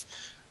creative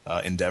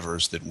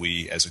endeavors that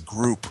we as a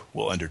group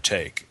will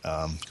undertake.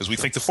 Because we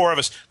think the four of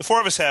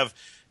us have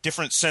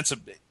different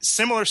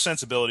similar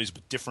sensibilities,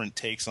 but different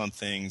takes on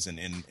things,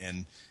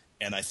 and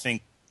I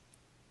think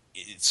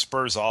it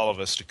spurs all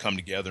of us to come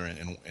together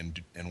and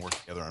work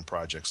together on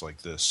projects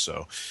like this.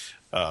 So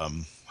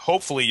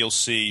hopefully you'll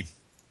see.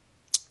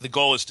 The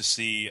goal is to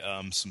see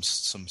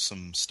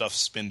some stuff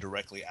spin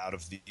directly out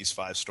of these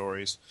 5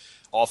 stories.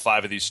 All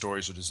 5 of these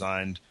stories are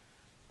designed.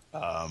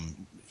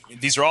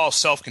 These are all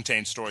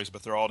self-contained stories,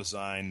 but they're all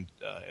designed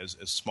as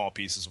small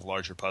pieces of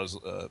larger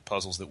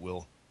puzzles that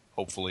we'll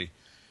hopefully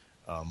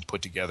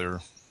put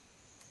together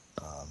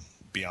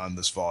beyond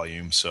this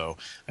volume. So,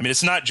 I mean,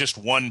 it's not just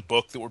one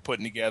book that we're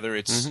putting together.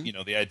 It's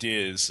the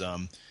idea is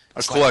a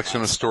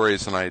collection of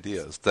stories and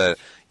ideas that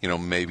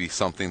maybe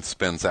something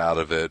spins out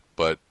of it,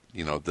 but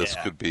this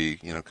could be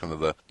kind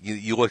of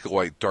you look at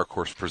like Dark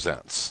Horse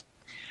Presents.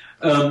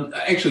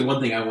 Actually,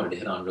 one thing I wanted to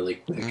hit on really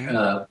quick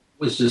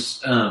was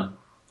just,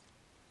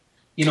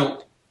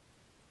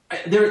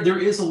 there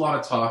is a lot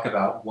of talk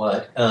about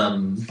what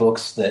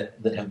books that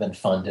have been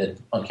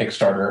funded on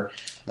Kickstarter,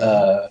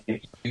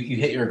 you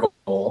hit your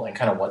goal and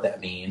kind of what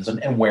that means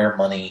and where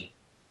money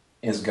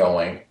is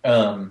going.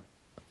 I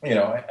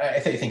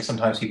think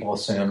sometimes people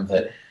assume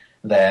that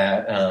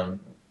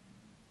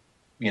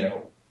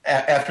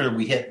after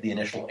we hit the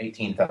initial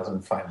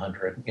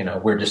 18,500,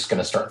 we're just going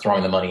to start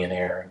throwing the money in the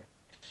air. And,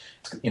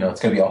 it's going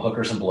to be all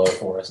hookers and blow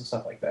for us and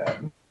stuff like that.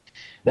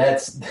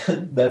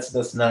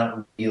 That's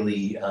not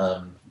really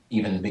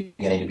even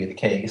beginning to be the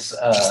case.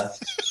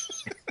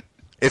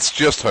 It's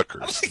just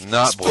hookers,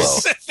 not blow.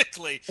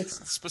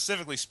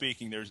 Specifically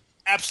speaking, there's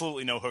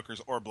absolutely no hookers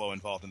or blow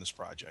involved in this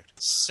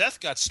project. Seth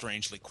got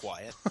strangely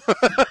quiet.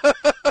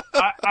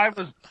 I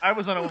was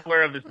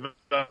unaware of this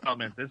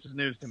development. This is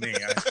news to me.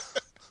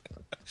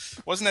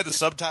 Wasn't that the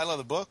subtitle of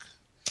the book?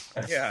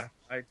 Yeah,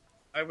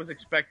 I was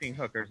expecting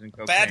hookers and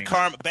cocaine.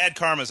 Bad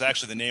Karma is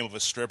actually the name of a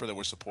stripper that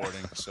we're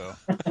supporting. So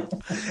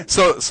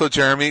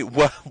Jeremy,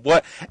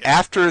 what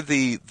after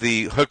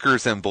the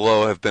hookers and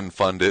blow have been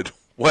funded,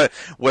 what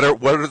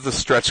are the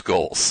stretch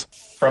goals?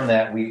 From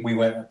that, we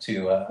went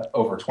to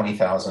over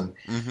 20,000,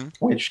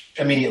 which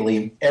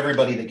immediately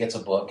everybody that gets a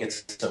book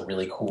gets a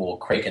really cool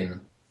Kraken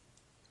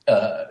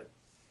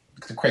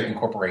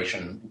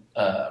Corporation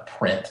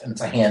print, and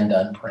it's a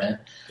hand-done print.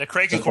 The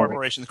Kraken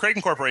Corporation,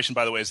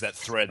 by the way, is that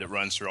thread that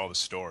runs through all the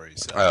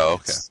stories.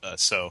 Okay.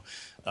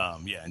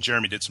 And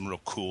Jeremy did some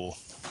real cool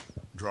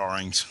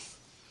drawings.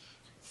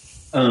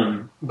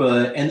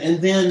 But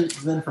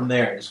then from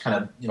there, it just kind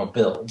of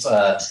builds.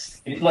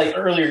 Like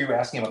earlier, you were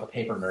asking about the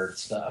paper nerd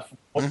stuff.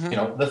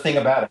 The thing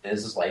about it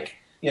is like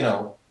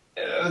the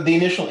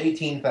initial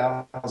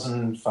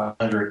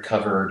 18,500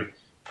 covered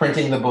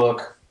printing the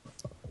book.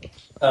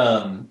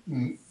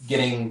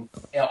 Getting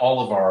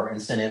all of our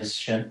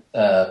incentives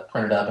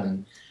printed up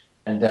and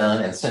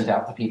done and sent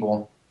out to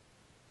people,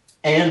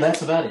 and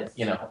that's about it.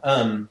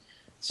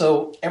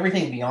 So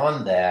everything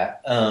beyond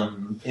that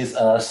is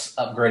us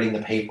upgrading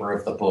the paper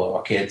of the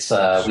book. It's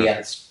we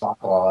added spot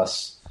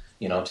gloss,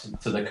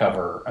 to the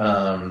cover.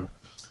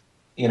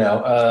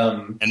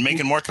 And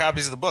making more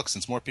copies of the book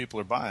since more people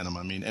are buying them.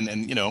 I mean,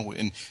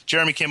 and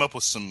Jeremy came up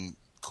with some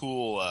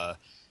cool.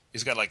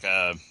 He's got like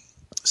a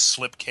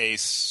slipcase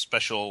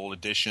special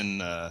edition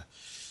that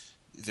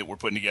we're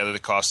putting together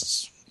that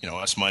costs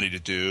us money to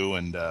do,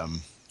 and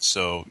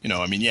so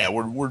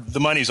we're the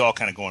money's all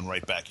kind of going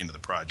right back into the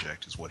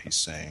project, is what he's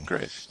saying.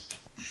 Great,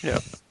 yeah.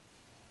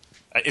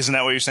 Isn't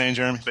that what you're saying,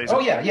 Jeremy?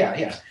 Basically? Oh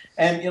yeah.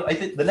 And I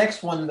think the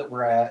next one that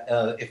we're at,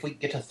 if we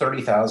get to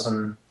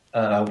 30,000,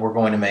 we're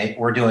doing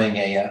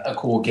a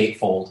cool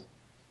gatefold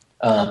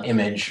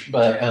image.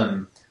 But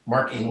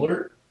Mark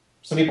Englert,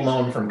 some people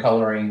know him from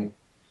coloring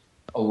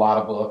a lot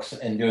of books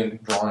and doing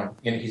drawing.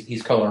 You know,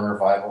 he's coloring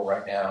Revival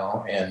right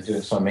now and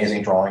doing some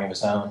amazing drawing of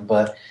his own.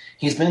 But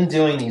he's been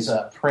doing these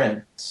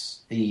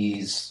prints,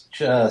 these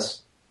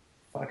just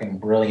fucking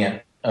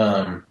brilliant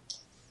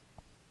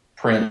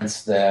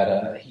prints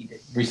that he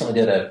recently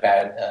did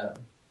a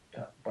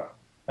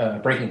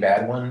Breaking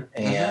Bad one,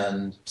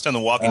 and He's done The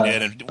Walking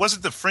Dead, and was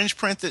it the Fringe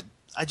print that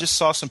I just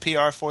saw some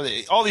PR for?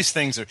 All these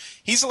things are.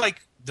 He's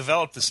like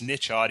developed this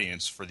niche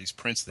audience for these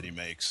prints that he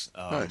makes,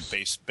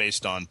 Nice.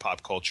 based on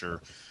pop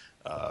culture,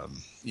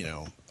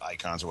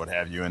 icons or what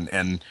have you,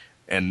 and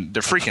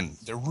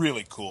they're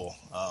really cool.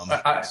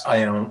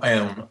 I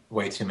own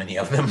way too many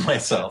of them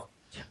myself.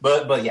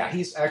 But yeah,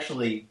 he's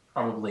actually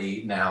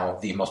probably now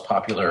the most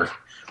popular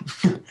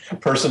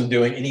person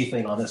doing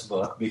anything on this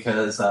book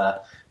because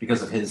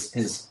of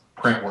his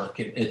print work.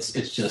 It's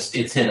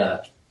hit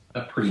a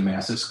pretty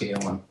massive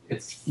scale, and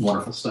it's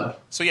wonderful stuff.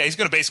 So yeah, he's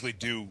going to basically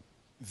do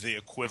the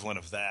equivalent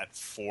of that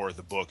for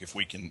the book if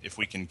we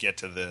can get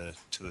to the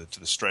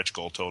stretch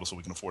goal total, so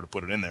we can afford to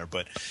put it in there.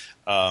 But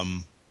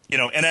and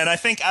I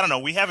think, I don't know,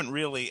 we haven't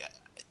really.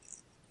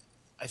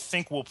 I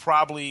think we'll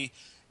probably.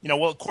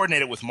 We'll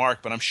coordinate it with Mark,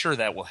 but I'm sure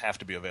that will have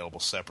to be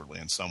available separately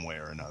in some way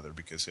or another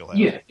because he'll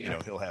have,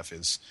 he'll have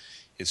his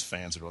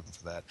fans that are looking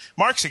for that.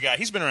 Mark's a guy.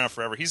 He's been around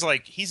forever. He's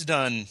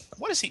done.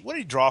 What did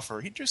he draw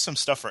for? He drew some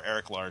stuff for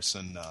Eric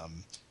Larson.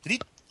 Did he?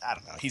 I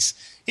don't know. He's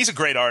a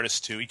great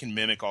artist too. He can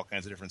mimic all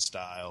kinds of different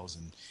styles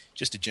and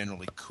just a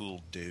generally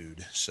cool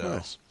dude. So,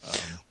 Nice.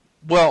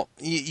 Well,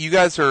 you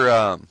guys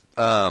are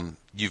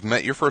you've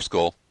met your first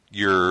goal.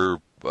 You're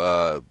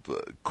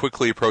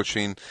quickly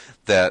approaching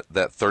that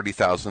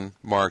 30,000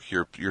 mark.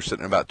 You're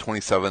sitting at about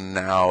 27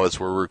 now as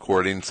we're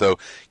recording, so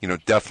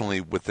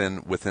definitely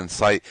within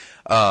sight.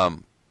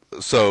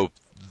 So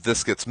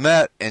this gets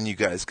met, and you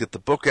guys get the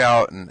book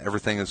out, and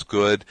everything is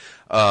good.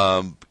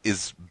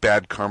 Is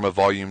Bad Karma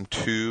Volume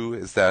 2?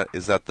 Is that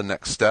the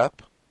next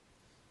step?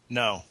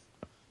 No.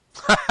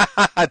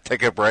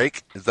 Take a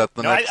break. Is that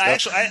the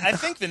next step? I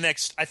think the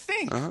next. I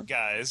think,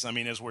 guys. I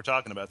mean, as we're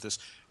talking about this.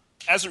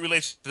 As it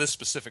relates to this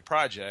specific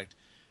project,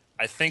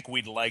 I think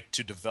we'd like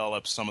to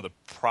develop some of the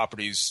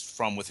properties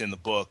from within the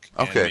book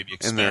and maybe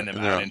expand them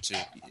out into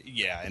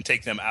and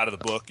take them out of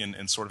the book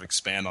and sort of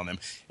expand on them.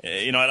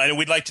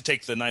 We'd like to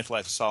take the Ninth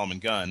Life of Solomon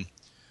Gunn,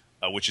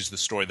 which is the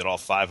story that all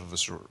five of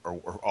us or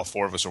all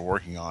four of us are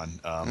working on.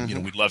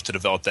 We'd love to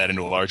develop that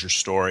into a larger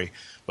story,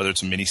 whether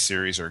it's a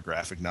miniseries or a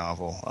graphic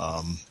novel.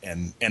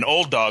 And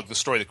Old Dog, the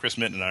story that Chris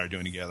Minton and I are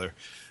doing together.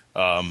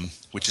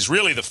 Which is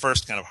really the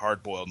first kind of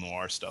hard-boiled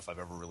noir stuff I've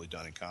ever really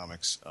done in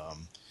comics.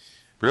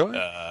 Really?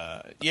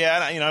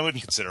 I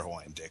wouldn't consider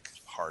Hawaiian Dick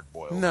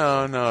hard-boiled.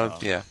 No,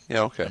 yeah,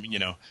 okay. I mean,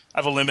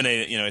 I've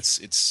eliminated.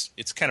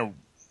 It's kind of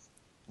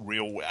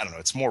real. I don't know.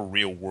 It's more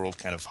real-world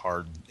kind of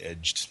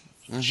hard-edged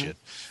shit.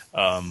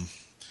 But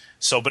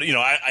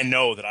I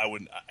know that I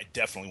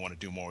definitely want to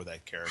do more with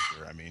that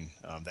character. I mean,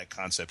 that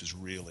concept is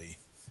really.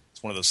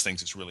 It's one of those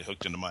things that's really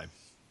hooked into my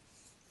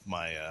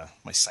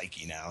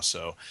psyche now.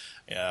 So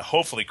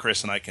hopefully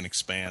Chris and I can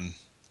expand,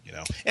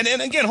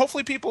 and again,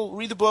 hopefully people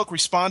read the book,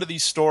 respond to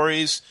these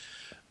stories,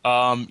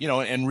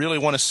 and really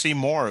want to see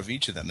more of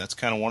each of them. That's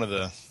kind of one of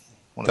the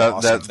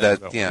awesome things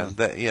about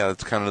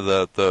that's kind of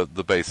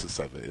the basis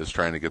of it, is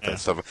trying to get that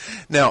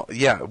stuff. Now,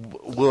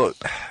 well,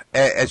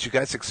 as you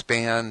guys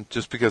expand,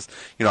 just because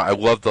I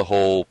love the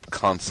whole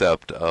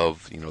concept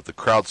of the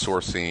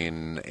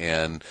crowdsourcing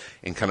and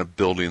kind of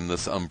building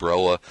this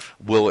umbrella.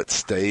 Will it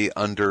stay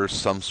under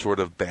some sort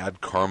of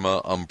Bad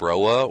Karma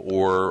umbrella,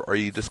 or are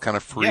you just kind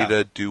of free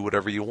to do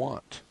whatever you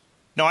want?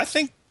 No, I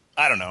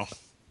don't know.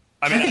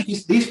 I mean,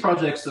 these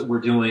projects that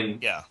we're doing,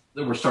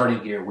 that we're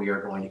starting here, we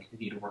are going to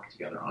continue to work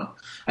together on.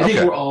 I think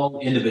we're all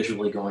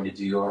individually going to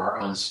do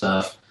our own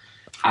stuff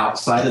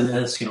outside of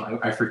this.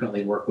 I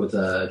frequently work with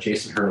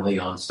Jason Hurley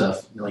on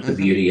stuff like The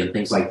Beauty and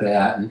things like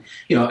that. And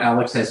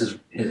Alex has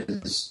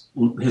his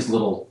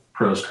little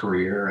prose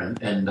career,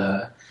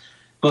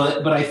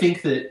 but I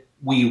think that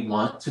we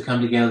want to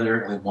come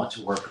together and we want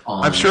to work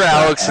on. I'm sure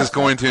Alex is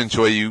going to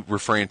enjoy you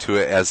referring to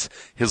it as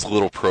his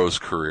little prose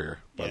career.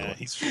 Yeah,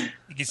 he's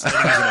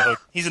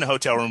in a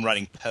hotel room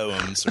writing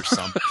poems or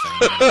something.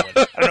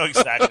 I don't know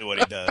exactly what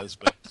he does,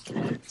 but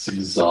it's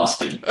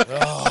exhausting.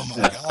 Oh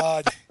my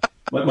god!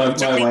 My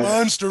wife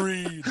wants to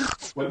read.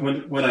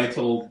 When I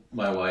told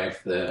my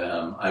wife that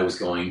I was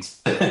going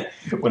to,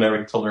 when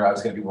I told her I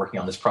was going to be working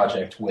on this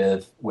project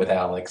with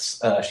Alex,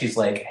 she's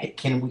like, "Hey,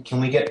 can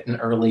we get an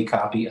early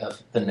copy of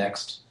the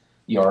next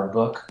Yard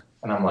book?"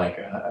 And I'm like,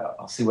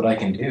 "I'll see what I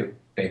can do,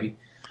 baby."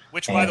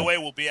 Which, by the way,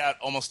 will be out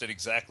almost at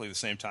exactly the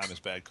same time as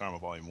Bad Karma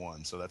Volume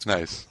 1, so that's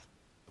nice.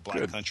 The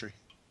Black Country.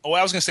 Oh,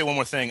 I was going to say one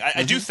more thing.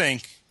 I do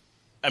think,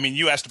 I mean,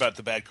 you asked about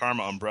the Bad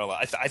Karma umbrella.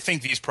 I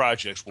think these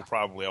projects will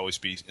probably always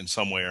be in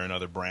some way or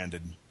another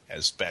branded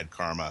as Bad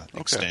Karma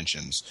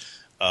extensions.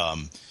 I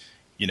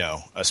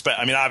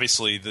mean,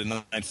 obviously,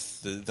 the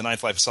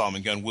Ninth Life of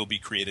Solomon Gunn will be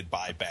created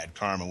by Bad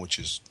Karma, which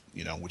is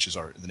the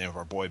name of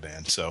our boy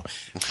band. So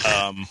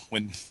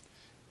when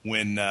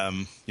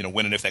and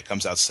if that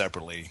comes out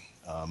separately,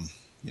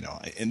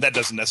 and that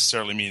doesn't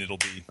necessarily mean it'll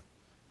be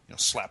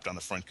slapped on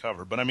the front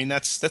cover, but I mean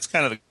that's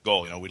kind of the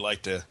goal. We'd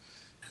like to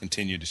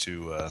continue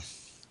to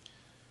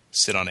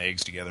sit on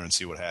eggs together and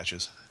see what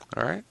hatches.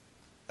 All right.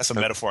 That's a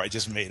metaphor I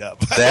just made up.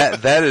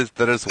 that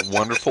is a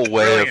wonderful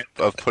way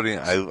of putting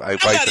it. I'm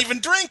not even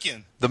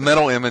drinking. The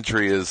mental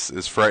imagery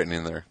is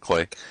frightening there,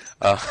 Clay.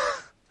 All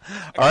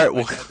right,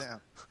 well,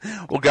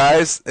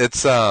 guys,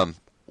 it's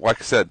like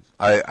I said,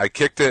 I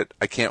kicked it.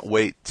 I can't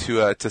wait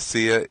to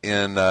see it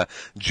in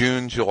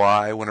June,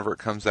 July, whenever it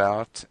comes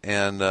out,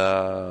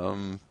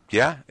 and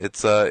yeah,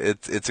 it's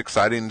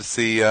exciting to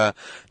see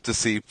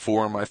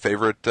four of my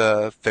favorite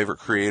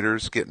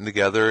creators getting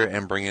together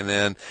and bringing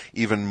in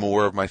even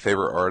more of my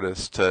favorite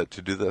artists to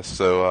do this.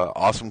 So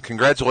awesome!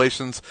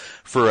 Congratulations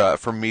for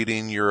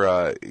meeting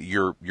your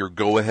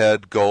go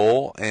ahead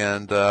goal.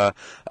 And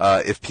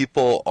if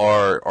people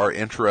are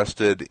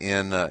interested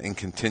in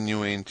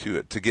continuing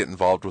to get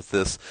involved with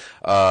this,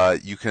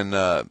 you can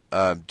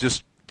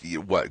just.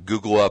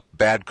 Google up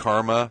Bad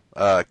Karma,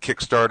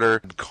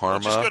 Kickstarter,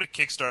 Karma. Just go to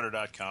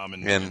Kickstarter.com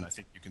and I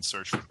think you can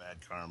search for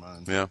Bad Karma.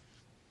 And, yeah.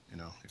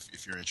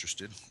 If you're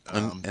interested.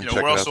 And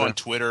we're also on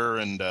Twitter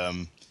and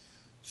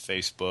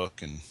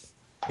Facebook and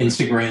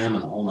Instagram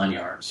and the whole 9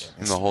 yards.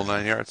 In the whole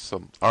 9 yards.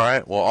 So, all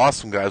right. Well,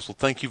 awesome, guys. Well,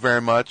 thank you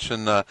very much,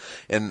 and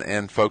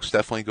folks,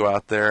 definitely go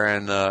out there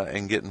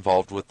and get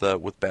involved with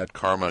Bad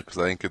Karma, because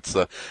I think it's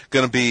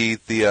going to be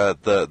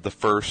the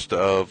first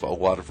of a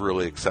lot of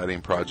really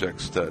exciting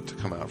projects to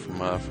come out from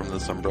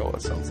this umbrella.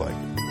 It sounds like.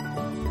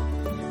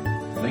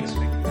 Thanks.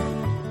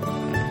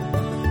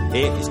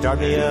 If you start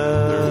me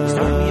up,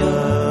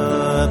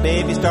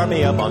 baby, start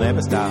me up, I'll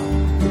never stop.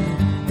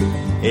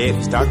 If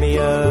you start me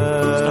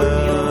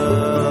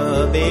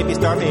up, baby,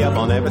 start me up,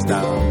 I'll never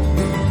stop.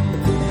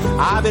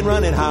 I've been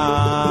running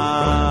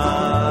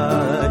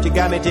hard, you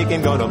got me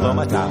ticking, gonna blow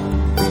my top.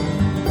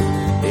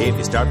 If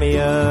you start me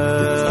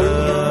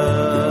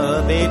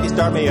up, baby,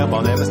 start me up,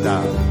 I'll never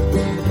stop.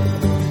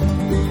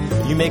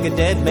 You make a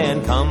dead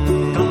man come,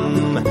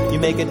 you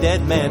make a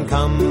dead man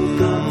come,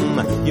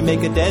 you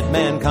make a dead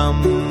man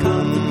come,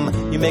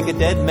 you make a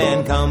dead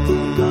man come,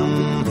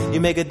 you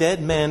make a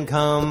dead man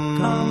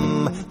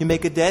come, you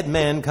make a dead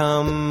man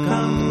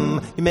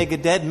come, you make a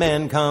dead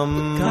man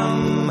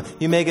come,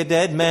 you make a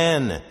dead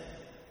man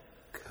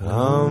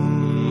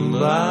come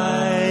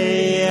by.